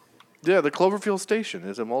 Yeah, the Cloverfield Station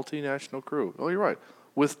is a multinational crew. Oh, you're right.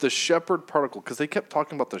 With the Shepard particle, because they kept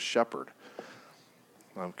talking about the Shepard.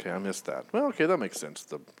 Okay, I missed that. Well, okay, that makes sense.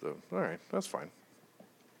 All right, that's fine.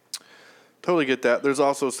 Totally get that. There's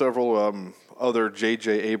also several other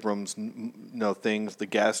J.J. Abrams things. The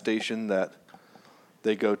gas station that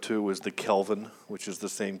they go to is the Kelvin, which is the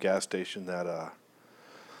same gas station that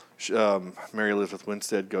Mary Elizabeth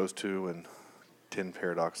Winstead goes to in 10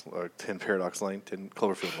 Paradox Lane, 10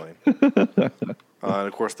 Cloverfield Lane. And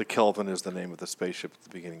of course, the Kelvin is the name of the spaceship at the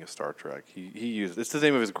beginning of Star Trek. He used it's the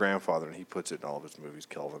name of his grandfather, and he puts it in all of his movies.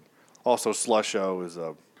 Kelvin. Also, Slusho is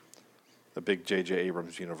a big J.J.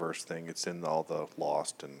 Abrams universe thing. It's in all the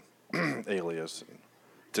Lost and Alias, and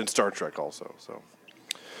it's in Star Trek also. So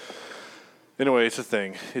anyway, it's a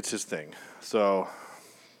thing. It's his thing. So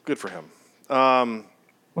good for him.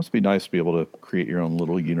 Must be nice to be able to create your own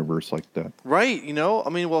little universe like that. Right,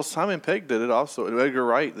 Simon Pegg did it also. And Edgar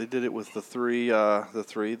Wright, they did it with the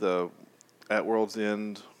At World's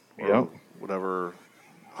End, or whatever,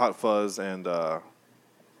 Hot Fuzz, and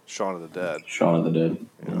Shaun of the Dead. Shaun of the Dead.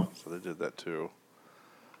 Yeah, so they did that too.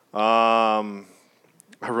 I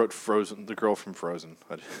wrote Frozen, the girl from Frozen.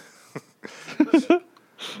 Go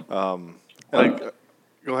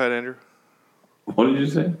ahead, Andrew. What did you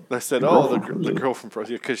say? I said, the girl from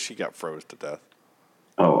Frozen, because she got froze to death.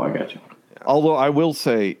 Oh, I got you. Yeah. Although I will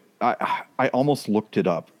say, I almost looked it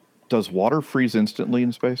up. Does water freeze instantly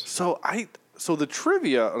in space? So the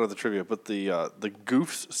trivia, not the trivia, but the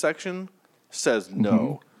goofs section says no.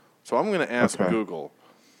 Mm-hmm. So I'm going to ask Google,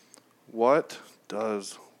 what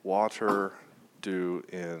does water do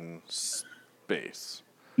in space?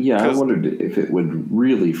 Yeah, I wondered if it would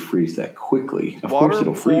really freeze that quickly. Of water course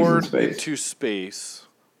it'll freeze in poured space. into space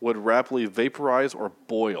would rapidly vaporize or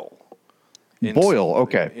boil. Boil,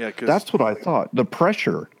 okay. Yeah, that's what I thought. The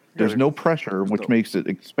pressure, there's no pressure, which makes it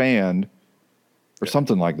expand or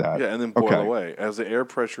something like that. Yeah, and then boil away. As the air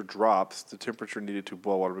pressure drops, the temperature needed to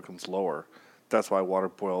boil water becomes lower. That's why water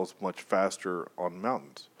boils much faster on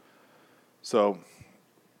mountains. So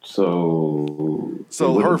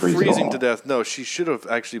her freezing to death, no, she should have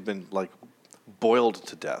actually been boiled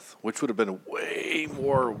to death, which would have been way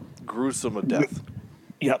more gruesome a death.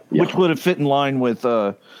 Yep. Yeah. Which would have fit in line with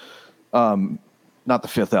not the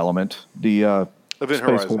Fifth Element, the Event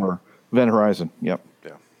Horizon. Horror. Event Horizon. Yep.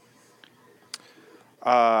 Yeah.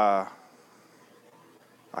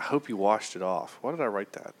 I hope you washed it off. Why did I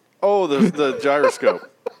write that? Oh, the gyroscope.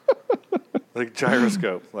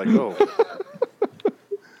 Gyroscope.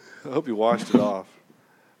 I hope you washed it off.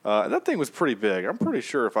 That thing was pretty big. I'm pretty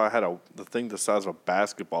sure if I had the thing the size of a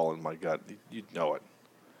basketball in my gut, you'd know it.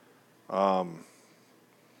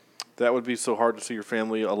 That would be so hard to see your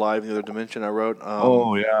family alive in the other dimension, I wrote.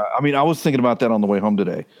 Oh, yeah. I mean, I was thinking about that on the way home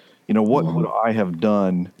today. What would I have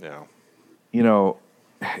done? Yeah.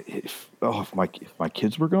 If my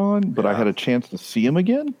kids were gone, but I had a chance to see them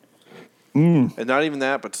again? And not even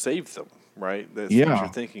that, but save them, right? That's what you're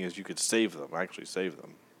thinking is you could save them, actually save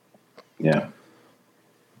them. Yeah.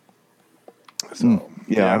 So,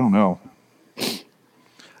 I don't know.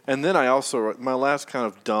 And then I also, my last kind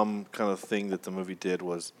of dumb kind of thing that the movie did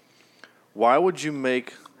was, why would you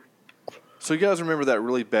make... So you guys remember that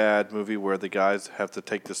really bad movie where the guys have to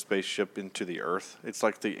take the spaceship into the Earth? It's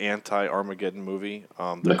like the anti-Armageddon movie.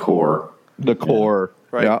 The Core. The Core.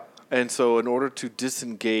 Right? Yeah. And so in order to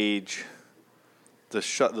disengage the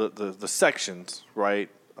sections, right?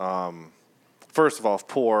 First of all,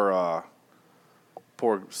 poor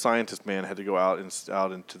scientist man had to go out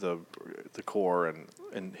into the core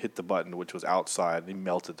and hit the button, which was outside, and he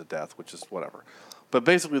melted to death, which is whatever. But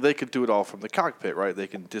basically, they could do it all from the cockpit, right? They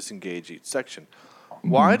can disengage each section. Mm-hmm.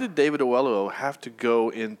 Why did David Oyelowo have to go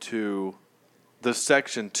into the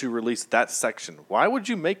section to release that section? Why would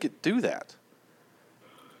you make it do that?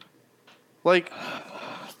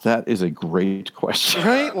 That is a great question.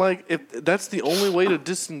 Right? If that's the only way to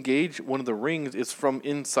disengage one of the rings is from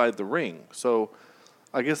inside the ring. So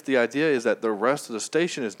I guess the idea is that the rest of the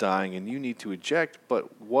station is dying and you need to eject,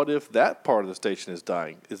 but what if that part of the station is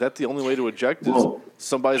dying? Is that the only way to eject?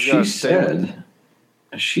 Somebody's got to stay?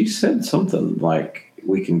 She said something like,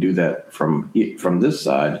 we can do that from this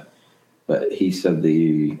side, but he said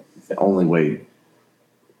the only way,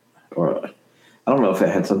 or I don't know if it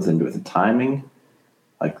had something to do with the timing.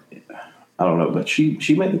 I don't know, but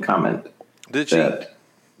she made the comment. Did she?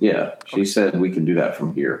 Yeah, she said we can do that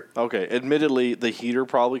from here. Okay, admittedly, the heater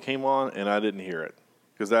probably came on, and I didn't hear it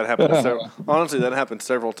because that happened. Honestly, that happened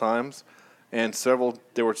several times, And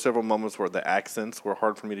there were several moments where the accents were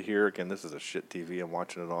hard for me to hear. Again, this is a shit TV I'm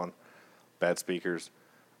watching it on, bad speakers.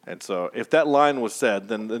 And so if that line was said,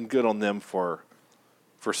 then good on them for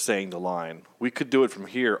saying the line. We could do it from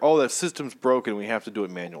here. Oh, that system's broken. We have to do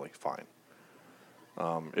it manually. Fine.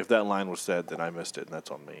 If that line was said, then I missed it, and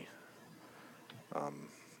that's on me.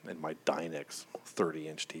 And my Dynex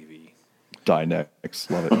 30-inch TV. Dynex,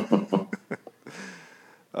 love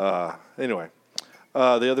it. Anyway,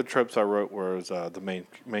 the other tropes I wrote was the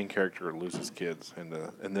main character loses kids,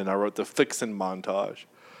 and then I wrote the fixin' montage,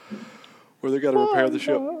 where they got to repair the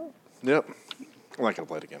ship. Yep. I'm not going to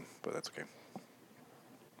play it again, but that's okay.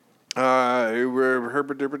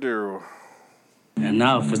 And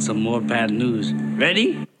now for some more bad news.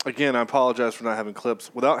 Ready? Again, I apologize for not having clips.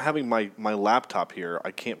 Without having my laptop here,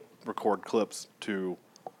 I can't record clips to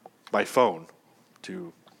my phone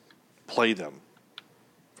to play them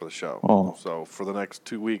for the show. Oh. So for the next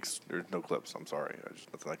 2 weeks, there's no clips. I'm sorry. There's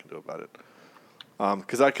nothing I can do about it.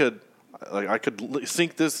 Because I could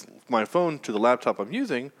sync my phone to the laptop I'm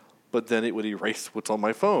using, but then it would erase what's on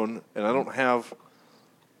my phone, and I don't have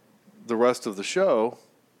the rest of the show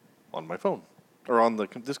on my phone or on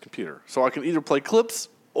this computer. So I can either play clips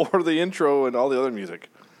or the intro and all the other music.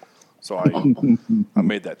 So I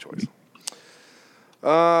made that choice.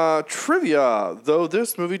 Trivia. Though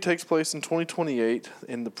this movie takes place in 2028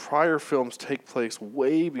 and the prior films take place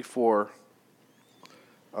way before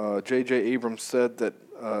J.J. Abrams said that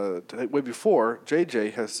way before, J.J.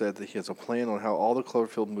 has said that he has a plan on how all the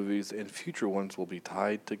Cloverfield movies and future ones will be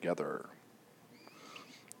tied together.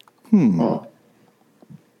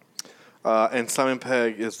 And Simon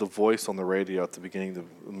Pegg is the voice on the radio at the beginning of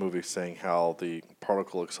the movie saying how the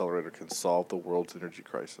particle accelerator can solve the world's energy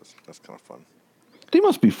crisis. That's kind of fun. They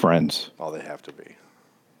must be friends. Oh, they have to be.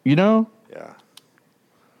 You know? Yeah.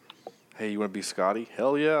 Hey, you want to be Scotty?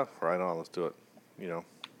 Hell yeah. Right on, let's do it.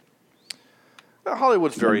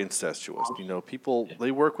 Hollywood's very incestuous. People,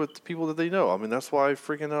 they work with people that they know. I mean, that's why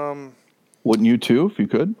freaking... Wouldn't you too, if you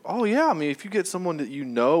could? Oh, yeah. I mean, if you get someone that you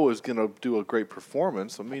know is going to do a great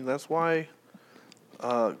performance, I mean, that's why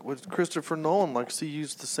with Christopher Nolan likes to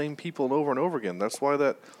use the same people over and over again. That's why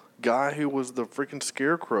that guy who was the freaking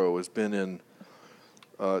Scarecrow has been in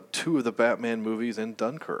 2 of the Batman movies and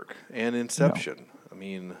Dunkirk and Inception. Yeah. I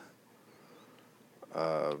mean,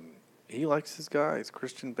 he likes his guys,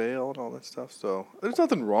 Christian Bale and all that stuff. So there's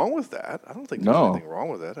nothing wrong with that. I don't think there's anything wrong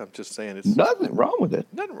with that. I'm just saying it's... Nothing wrong with it.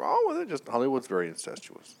 Nothing wrong with it. Just Hollywood's very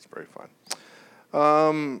incestuous. It's very fun.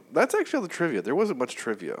 That's actually all the trivia. There wasn't much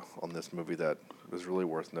trivia on this movie that was really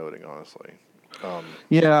worth noting, honestly.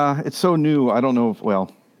 Yeah, it's so new. I don't know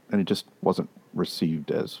and it just wasn't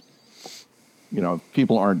received as...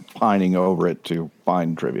 people aren't pining over it to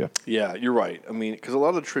find trivia. Yeah, you're right. I mean, because a lot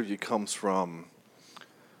of the trivia comes from...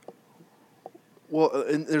 Well,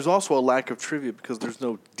 and there's also a lack of trivia because there's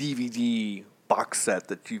no DVD box set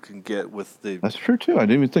that you can get with the... That's true, too. I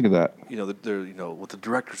didn't even think of that. With the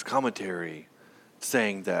director's commentary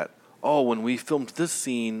saying that, oh, when we filmed this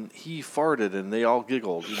scene, he farted and they all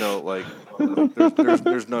giggled. There's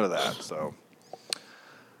none of that.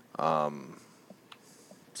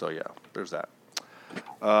 So yeah, there's that.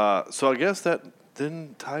 So I guess that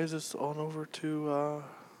then ties us on over to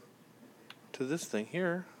this thing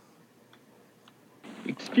here.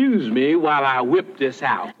 Excuse me while I whip this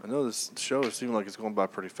out. I know this show is seeming like it's going by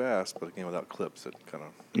pretty fast, but again, without clips, it kind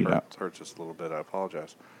of hurts us a little bit. I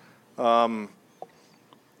apologize.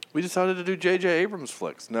 We decided to do J.J. Abrams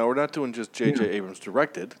flicks. Now, we're not doing just J.J. Abrams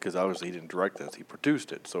directed, because obviously he didn't direct this. He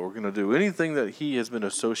produced it. So we're going to do anything that he has been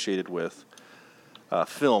associated with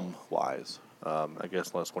film-wise. I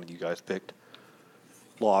guess unless one of you guys picked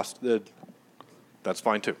Lost, that's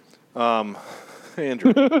fine too.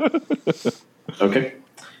 Andrew. Okay.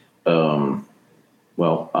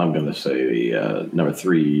 Well, I'm going to say the number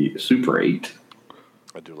 3, Super 8.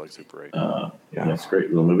 I do like Super 8. Yeah, it's a great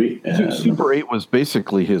little movie. And Super 8 was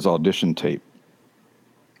basically his audition tape.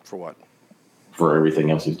 For what? For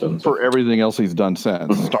everything else he's done. For everything else he's done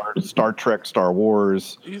since. Star Trek, Star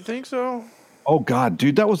Wars. You think so? Oh God,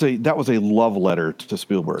 dude, that was a love letter to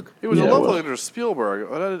Spielberg. It was a love letter to Spielberg.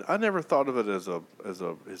 But I never thought of it as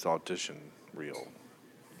his audition reel,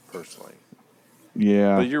 personally.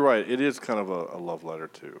 Yeah, but you're right. It is kind of a love letter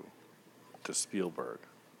to Spielberg.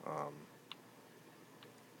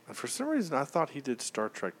 And for some reason, I thought he did Star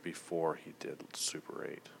Trek before he did Super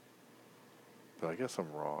 8. But I guess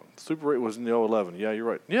I'm wrong. Super 8 was in the 2011. Yeah, you're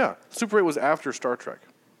right. Yeah, Super 8 was after Star Trek.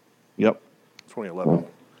 Yep. 2011.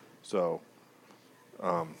 So,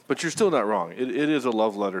 but you're still not wrong. It is a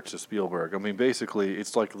love letter to Spielberg. I mean, basically,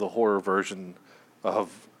 it's like the horror version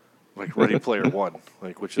of like Ready Player One,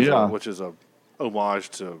 like which is Yeah. a homage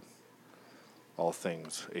to all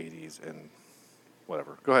things 80s and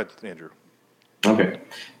whatever. Go ahead, Andrew. Okay.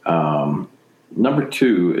 Number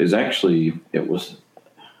 2 is actually,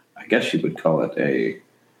 I guess you would call it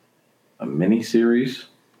a mini series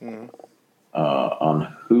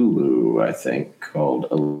on Hulu, I think, called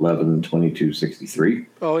 11/22/63.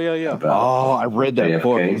 Oh yeah. Oh, I read that JFK.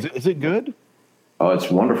 book. Is it good? Oh, it's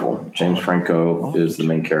wonderful. James Franco is the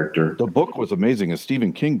main character. The book was amazing. A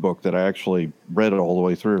Stephen King book that I actually read it all the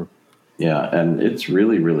way through. Yeah, and it's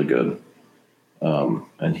really, really good. And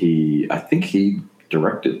I think he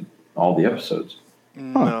directed all the episodes.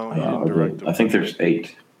 No, he didn't direct them. I think there's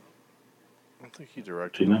 8. I don't think he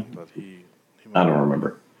directed Didn't them, but he I don't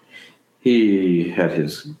remember. He had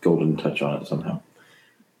his golden touch on it somehow.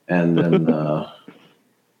 And then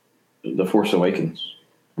The Force Awakens,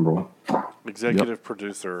 number 1. executive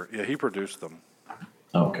producer. Yeah, he produced them.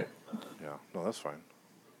 Oh, okay. Yeah, no, that's fine.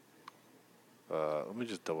 Let me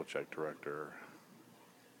just double check director.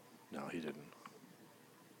 No, he didn't.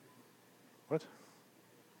 What?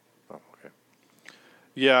 Oh, okay.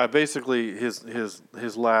 Yeah, basically his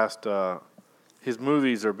last his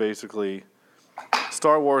movies are basically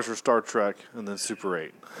Star Wars or Star Trek, and then Super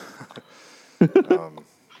 8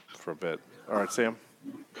 for a bit. All right, Sam.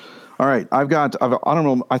 All right, I've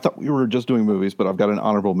honorable. I thought we were just doing movies, but I've got an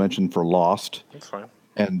honorable mention for Lost, That's fine.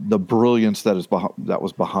 and the brilliance that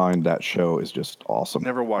was behind that show is just awesome.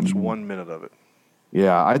 Never watched 1 minute of it.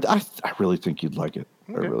 Yeah, I really think you'd like it.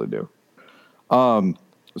 Okay. I really do.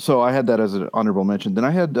 So I had that as an honorable mention. Then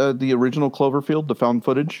I had the original Cloverfield, the found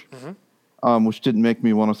footage, which didn't make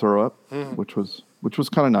me want to throw up, which was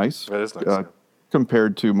kind of nice. That is nice, yeah.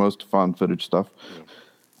 Compared to most found footage stuff.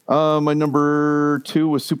 My number 2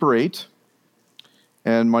 was Super 8,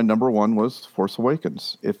 and my number 1 was Force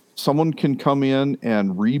Awakens. If someone can come in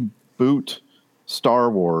and reboot Star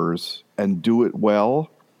Wars and do it well,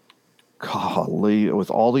 golly, with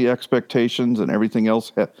all the expectations and everything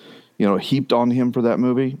else, heaped on him for that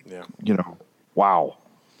movie, wow.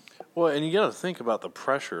 Well, and you got to think about the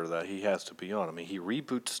pressure that he has to be on. I mean, he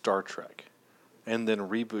reboots Star Trek, and then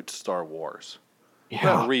reboots Star Wars. Yeah.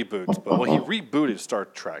 Not reboots, but he rebooted Star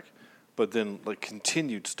Trek, but then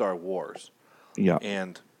continued Star Wars. Yeah.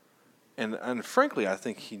 And frankly, I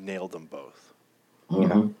think he nailed them both.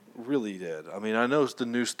 Really did. I mean, I know the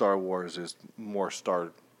new Star Wars is more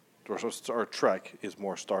Star Trek is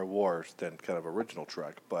more Star Wars than kind of original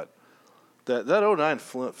Trek, but that 09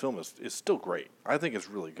 film is still great. I think it's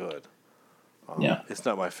really good. It's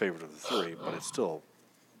not my favorite of the 3, but it's still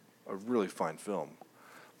a really fine film.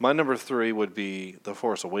 My number 3 would be The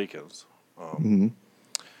Force Awakens,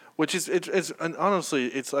 which is and honestly,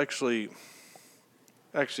 it's actually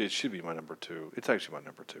it should be my number 2. It's actually my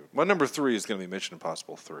number 2. My number 3 is going to be Mission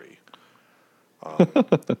Impossible 3.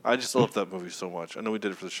 I just love that movie so much. I know we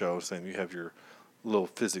did it for the show, saying you have your little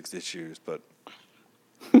physics issues, but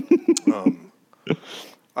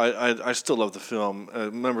I still love the film.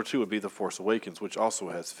 Number 2 would be The Force Awakens, which also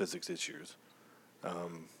has physics issues. But,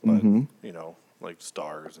 like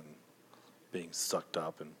stars and being sucked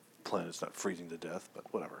up and planets not freezing to death, but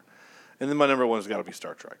whatever. And then my number 1 has got to be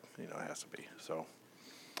Star Trek. It has to be. So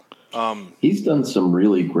He's done some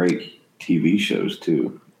really great TV shows,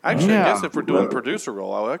 too. actually, I guess if we're doing producer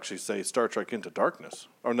role, I'll actually say Star Trek Into Darkness.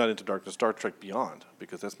 Or not Into Darkness, Star Trek Beyond,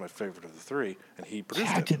 because that's my favorite of the 3, and he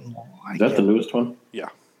produced it. Is that the newest one? Yeah.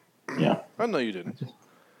 Yeah. I know you didn't.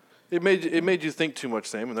 It made you think too much,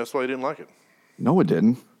 Sam, and that's why you didn't like it. No, it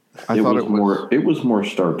didn't. I It thought was it was. It was more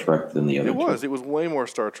Star Trek than the other It was. two. It was way more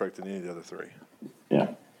Star Trek than any of the other 3. Yeah.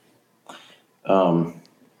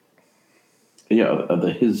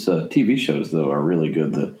 His TV shows, though, are really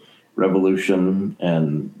good. The Revolution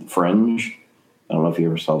and Fringe. I don't know if you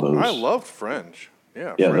ever saw those. I loved Fringe.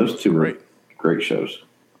 Yeah, Yeah, Fringe those was two were great. great shows.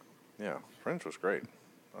 Yeah, Fringe was great.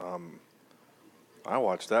 I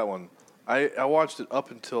watched that one. I watched it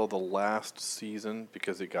up until the last season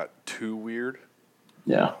because it got too weird.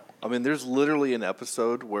 Yeah. I mean, there's literally an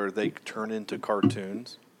episode where they turn into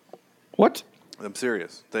cartoons. What? I'm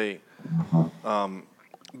serious. They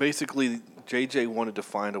basically JJ wanted to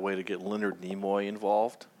find a way to get Leonard Nimoy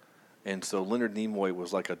involved, and so Leonard Nimoy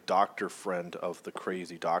was like a doctor friend of the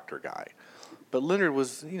crazy doctor guy. But Leonard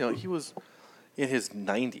was, he was in his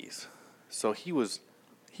 90s, so he was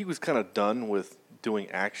kind of done with doing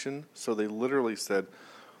action. So they literally said,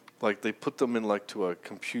 they put them in to a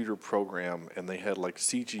computer program, and they had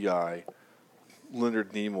CGI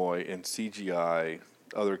Leonard Nimoy and CGI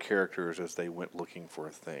other characters as they went looking for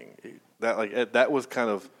a thing. That was kind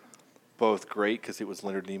of both great because it was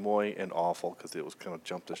Leonard Nimoy and awful because it was kind of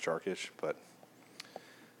jump the sharkish. But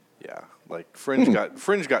Yeah, like Fringe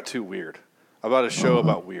got too weird about a show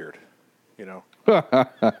about weird, you know.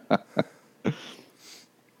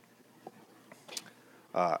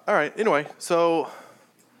 All right. Anyway, so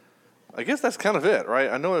I guess that's kind of it,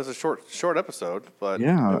 right? I know it's a short episode, but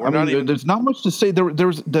Yeah, we're not even. there's not much to say.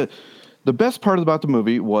 There's the best part about the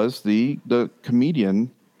movie was the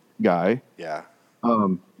comedian guy, Yeah.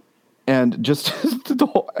 and just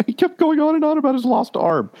he kept going on and on about his lost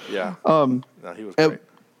arm. Yeah. No, he was great.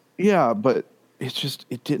 Yeah, but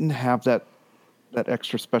it didn't have that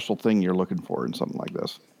extra special thing you're looking for in something like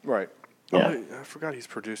this. Right. Yeah. Oh, I forgot he's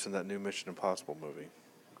producing that new Mission Impossible movie.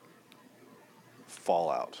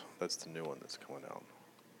 Fallout. That's the new one that's coming out.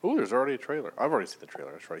 Oh, there's already a trailer. I've already seen the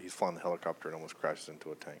trailer. That's right. He's flying the helicopter and almost crashes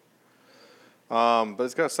into a tank. But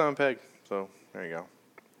it's got Simon Pegg, so there you go.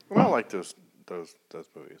 Well, I like those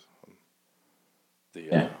movies.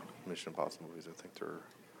 The Mission Impossible movies. I think they're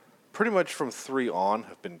pretty much from 3 on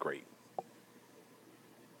have been great.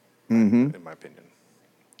 Mm-hmm. In my opinion.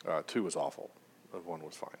 2 was awful. 1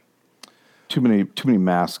 was fine. Too many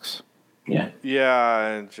masks. Yeah. Yeah,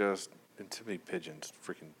 and too many pigeons.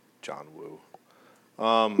 Freaking John Woo.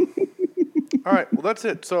 All right, well, that's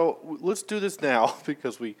it. So let's do this now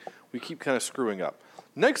because we keep kind of screwing up.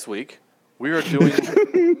 Next week, we are doing...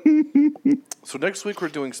 next week we're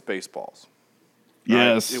doing Spaceballs.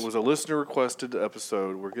 Yes. It was a listener-requested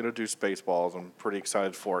episode. We're going to do Spaceballs. I'm pretty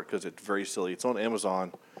excited for it because it's very silly. It's on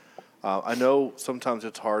Amazon. I know sometimes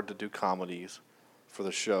it's hard to do comedies for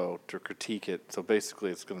the show to critique it. So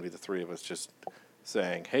basically, it's going to be the 3 of us just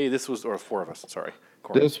saying, hey, this was... Or 4 of us, sorry.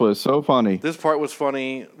 Corey. This was so funny. This part was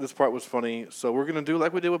funny. This part was funny. So we're going to do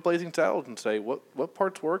like we did with Blazing Saddles and say what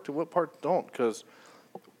parts worked and what parts don't. Because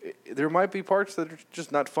there might be parts that are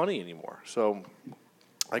just not funny anymore. So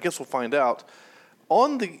I guess we'll find out.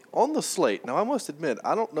 On the slate, now I must admit,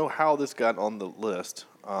 I don't know how this got on the list.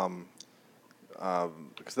 Because I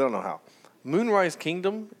don't know how. Moonrise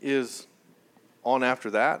Kingdom is on after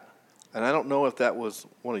that. And I don't know if that was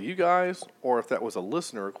one of you guys or if that was a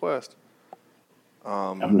listener request.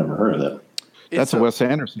 I've never heard of that. That's a Wes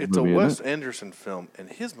Anderson movie. It's a isn't Wes it? Anderson film, and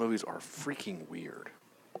his movies are freaking weird.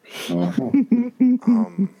 Like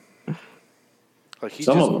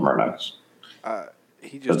Some of them are nice.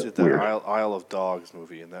 He just That's did that weird. Isle of Dogs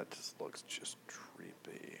movie, and that just looks just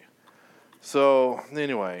creepy. So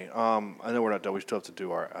anyway, I know we're not done. We still have to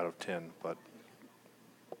do our out of 10, but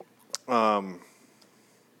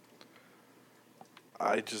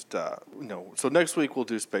I just So next week we'll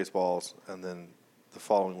do Spaceballs, and then the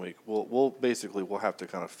following week we'll have to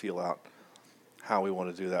kind of feel out how we want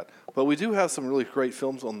to do that. But we do have some really great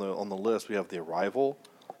films on the list. We have The Arrival,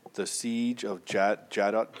 The Siege of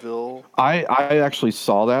Jadotville. I actually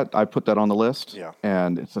saw that. I put that on the list. Yeah.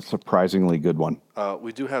 And it's a surprisingly good one.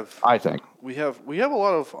 We do have. I think. We have a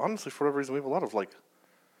lot of, honestly, for whatever reason, we have a lot of like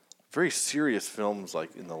very serious films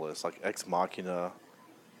like in the list, like Ex Machina,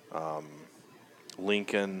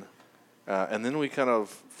 Lincoln, and then we kind of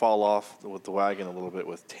fall off with the wagon a little bit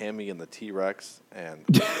with Tammy and the T-Rex and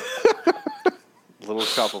Little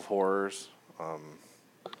Shop of Horrors,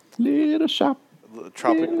 Little shop.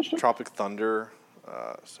 Tropic Thunder.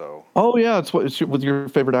 Oh yeah, it's with your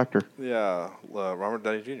favorite actor. Yeah, Robert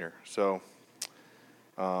Downey Jr. So,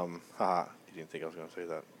 haha, you didn't think I was going to say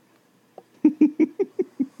that.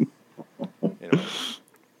 Anyway.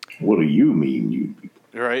 What do you mean, you people?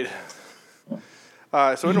 Right.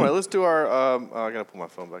 So anyway, let's do our. I gotta pull my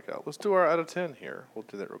phone back out. Let's do our out of 10 here. We'll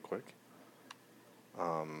do that real quick.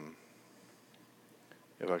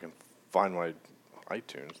 If I can find my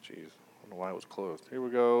iTunes, jeez, I don't know why it was closed. Here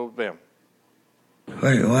we go. Bam.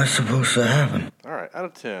 Wait, what's supposed to happen? All right, out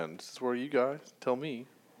of 10. This is where you guys tell me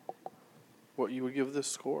what you would give this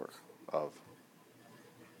score of.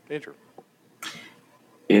 Andrew.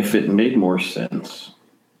 If it made more sense,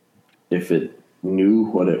 if it knew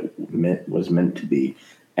what it was meant to be,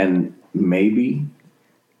 and maybe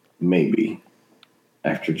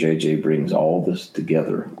after JJ brings all this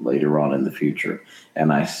together later on in the future,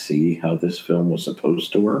 and I see how this film was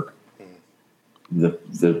supposed to work,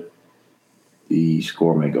 the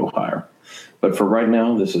score may go higher. But for right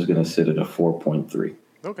now, this is going to sit at a 4.3.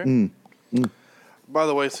 Okay. By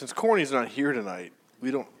the way, since Corny's not here tonight,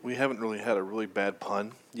 we haven't really had a really bad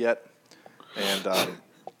pun yet, and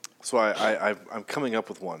so I'm coming up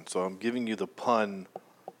with one. So I'm giving you the pun.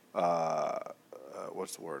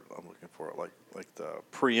 What's the word I'm looking for? Like the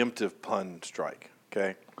preemptive pun strike.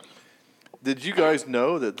 Okay. Did you guys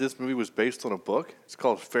know that this movie was based on a book? It's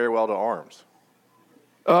called Farewell to Arms.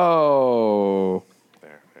 Oh.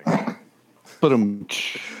 There you go. But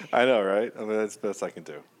I know, right? I mean, that's the best I can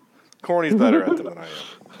do. Corny's better at them than I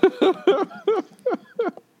am.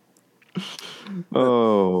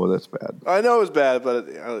 Oh, that's bad. I know it was bad, but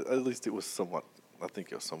at least it was somewhat. I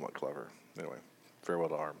think it was somewhat clever. Anyway, farewell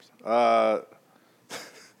to arms.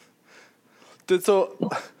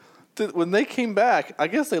 When they came back, I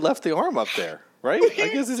guess they left the arm up there, right? I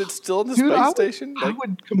guess is it still in the space station? I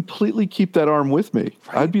would completely keep that arm with me.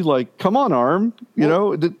 Right? I'd be like, "Come on, arm! You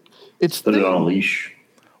know, it's put it on a leash."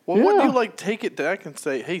 Well, wouldn't you like take it back and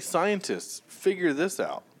say, "Hey, scientists, figure this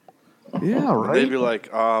out"? Yeah, right. And they'd be like,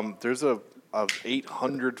 "There's a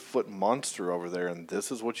 800-foot monster over there, and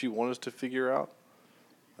this is what you want us to figure out."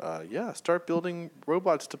 Yeah, start building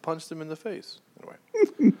robots to punch them in the face. Anyway,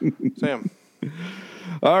 Sam.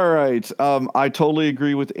 All right. I totally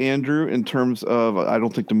agree with Andrew in terms of I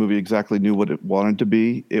don't think the movie exactly knew what it wanted to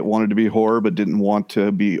be. It wanted to be horror, but didn't want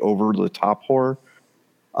to be over the top horror.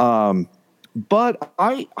 But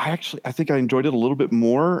I think I enjoyed it a little bit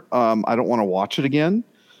more. I don't want to watch it again,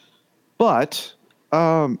 but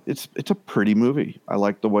it's a pretty movie. I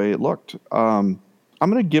like the way it looked. I'm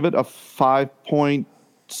going to give it a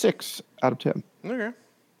 5.6 out of 10. Okay.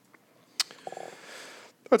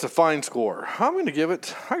 That's a fine score. I'm going to give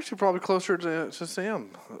it actually probably closer to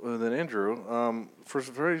Sam than Andrew for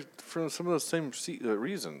some of those same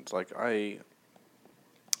reasons. Like I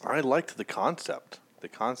liked the concept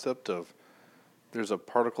of there's a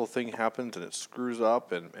particle thing happens and it screws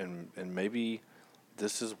up and maybe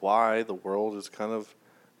this is why the world is kind of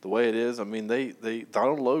the way it is. I mean,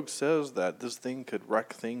 Donald Logue says that this thing could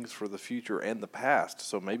wreck things for the future and the past.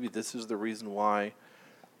 So maybe this is the reason why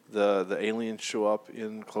the aliens show up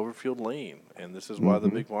in Cloverfield Lane, and this is why the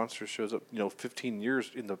big monster shows up, 15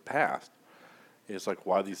 years in the past. It's like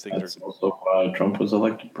why these things That's also why Trump was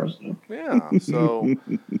elected president. Yeah, so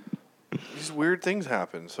these weird things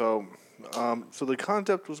happen. So the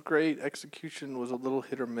concept was great. Execution was a little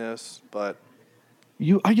hit or miss, but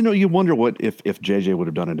you wonder what if JJ would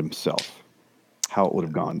have done it himself, how it would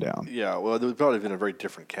have gone down. Yeah, well, there would probably have been a very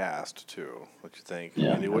different cast too. What you think?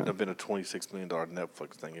 Yeah, it wouldn't have been a $26 million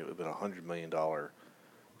Netflix thing. It would have been a $100 million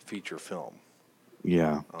feature film.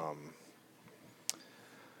 Yeah.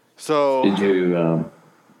 So did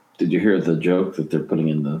you hear the joke that they're putting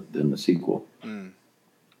in the sequel?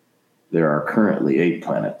 There are currently 8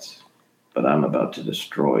 planets, but I'm about to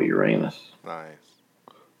destroy Uranus. Nice.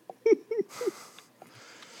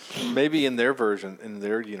 Maybe in their version, in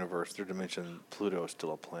their universe, their dimension, Pluto is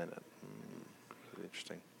still a planet.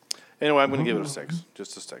 Interesting. Anyway, I'm going to give it a 6.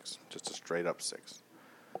 Just a 6. Just a straight up 6.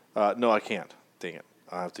 No, I can't. Dang it.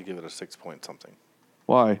 I have to give it a 6 point something.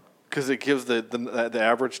 Why? Because it gives the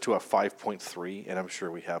average to a 5.3, and I'm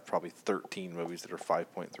sure we have probably 13 movies that are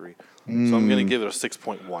 5.3. So I'm going to give it a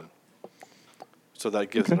 6.1. So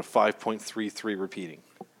that gives it a 5.33 repeating.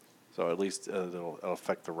 So at least it'll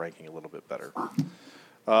affect the ranking a little bit better.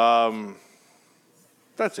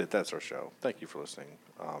 That's it. That's our show. Thank you for listening.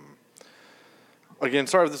 Again,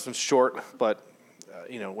 sorry if this one's short, but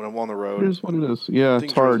when I'm on the road, it is what it is. Yeah,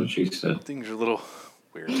 it's hard. Things are a little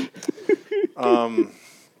weird.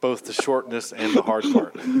 Both the shortness and the hard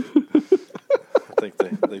part. I think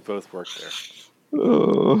they both work there.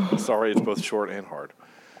 Sorry, it's both short and hard.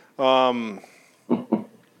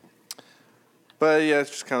 But yeah, it's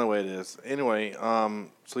just kind of the way it is. Anyway,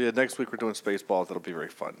 so yeah, next week we're doing Spaceballs. That'll be very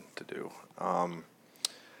fun to do.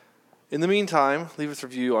 In the meantime, leave us a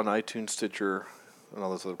review on iTunes, Stitcher, and all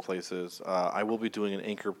those other places. I will be doing an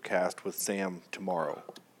Anchor cast with Sam tomorrow.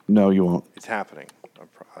 No, you won't. It's happening.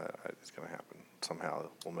 It's going to happen. Somehow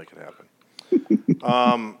we'll make it happen.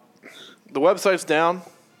 The website's down.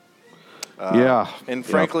 Yeah. And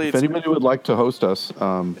frankly, if anybody would like to host us,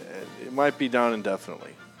 it might be down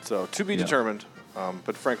indefinitely. So to be determined.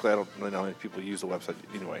 But frankly, I don't really know how many people use the website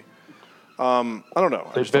anyway. I don't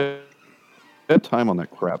know. I spent time on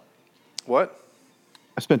that crap. What?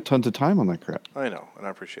 I spent tons of time on that crap. I know, and I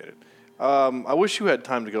appreciate it. I wish you had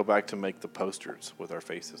time to go back to make the posters with our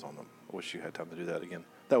faces on them. I wish you had time to do that again.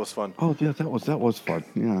 That was fun. Oh, yeah, that was fun.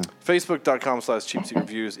 Yeah.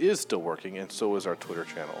 Facebook.com/CheapSeatReviews is still working, and so is our Twitter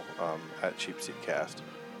channel at CheapSeatCast.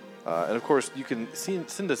 And of course, you can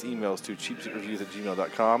send us emails to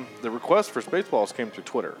cheapseatreviews@gmail.com. The request for Spaceballs came through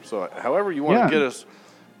Twitter. So however you want to get us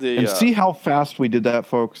and see how fast we did that,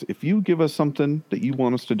 folks. If you give us something that you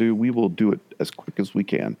want us to do, we will do it as quick as we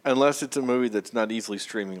can. Unless it's a movie that's not easily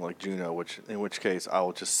streaming like Juno, in which case I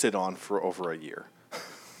will just sit on for over a year.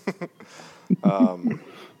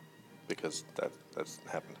 Because that's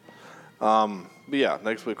happened. But yeah,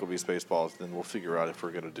 next week will be Spaceballs. Then we'll figure out if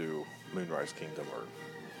we're going to do Moonrise Kingdom or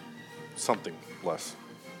something less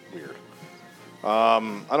weird. I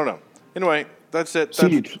don't know. Anyway, that's it.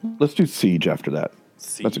 Siege. Let's do Siege after that.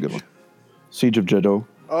 Siege. That's a good one. Siege of Jeddah.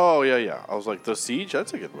 Oh yeah. I was like, The Siege.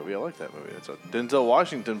 That's a good movie. I like that movie. It's a Denzel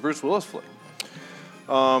Washington, Bruce Willis flick.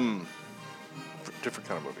 Different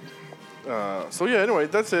kind of movie. So yeah. Anyway,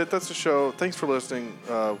 that's it. That's the show. Thanks for listening.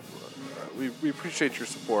 We appreciate your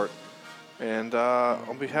support. And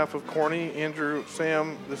on behalf of Corny, Andrew,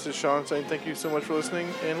 Sam, this is Sean saying thank you so much for listening,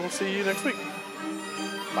 and we'll see you next week.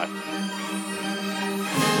 Bye.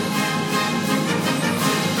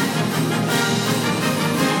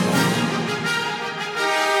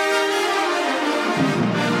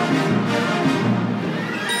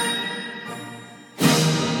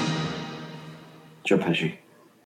 Joe Pesci.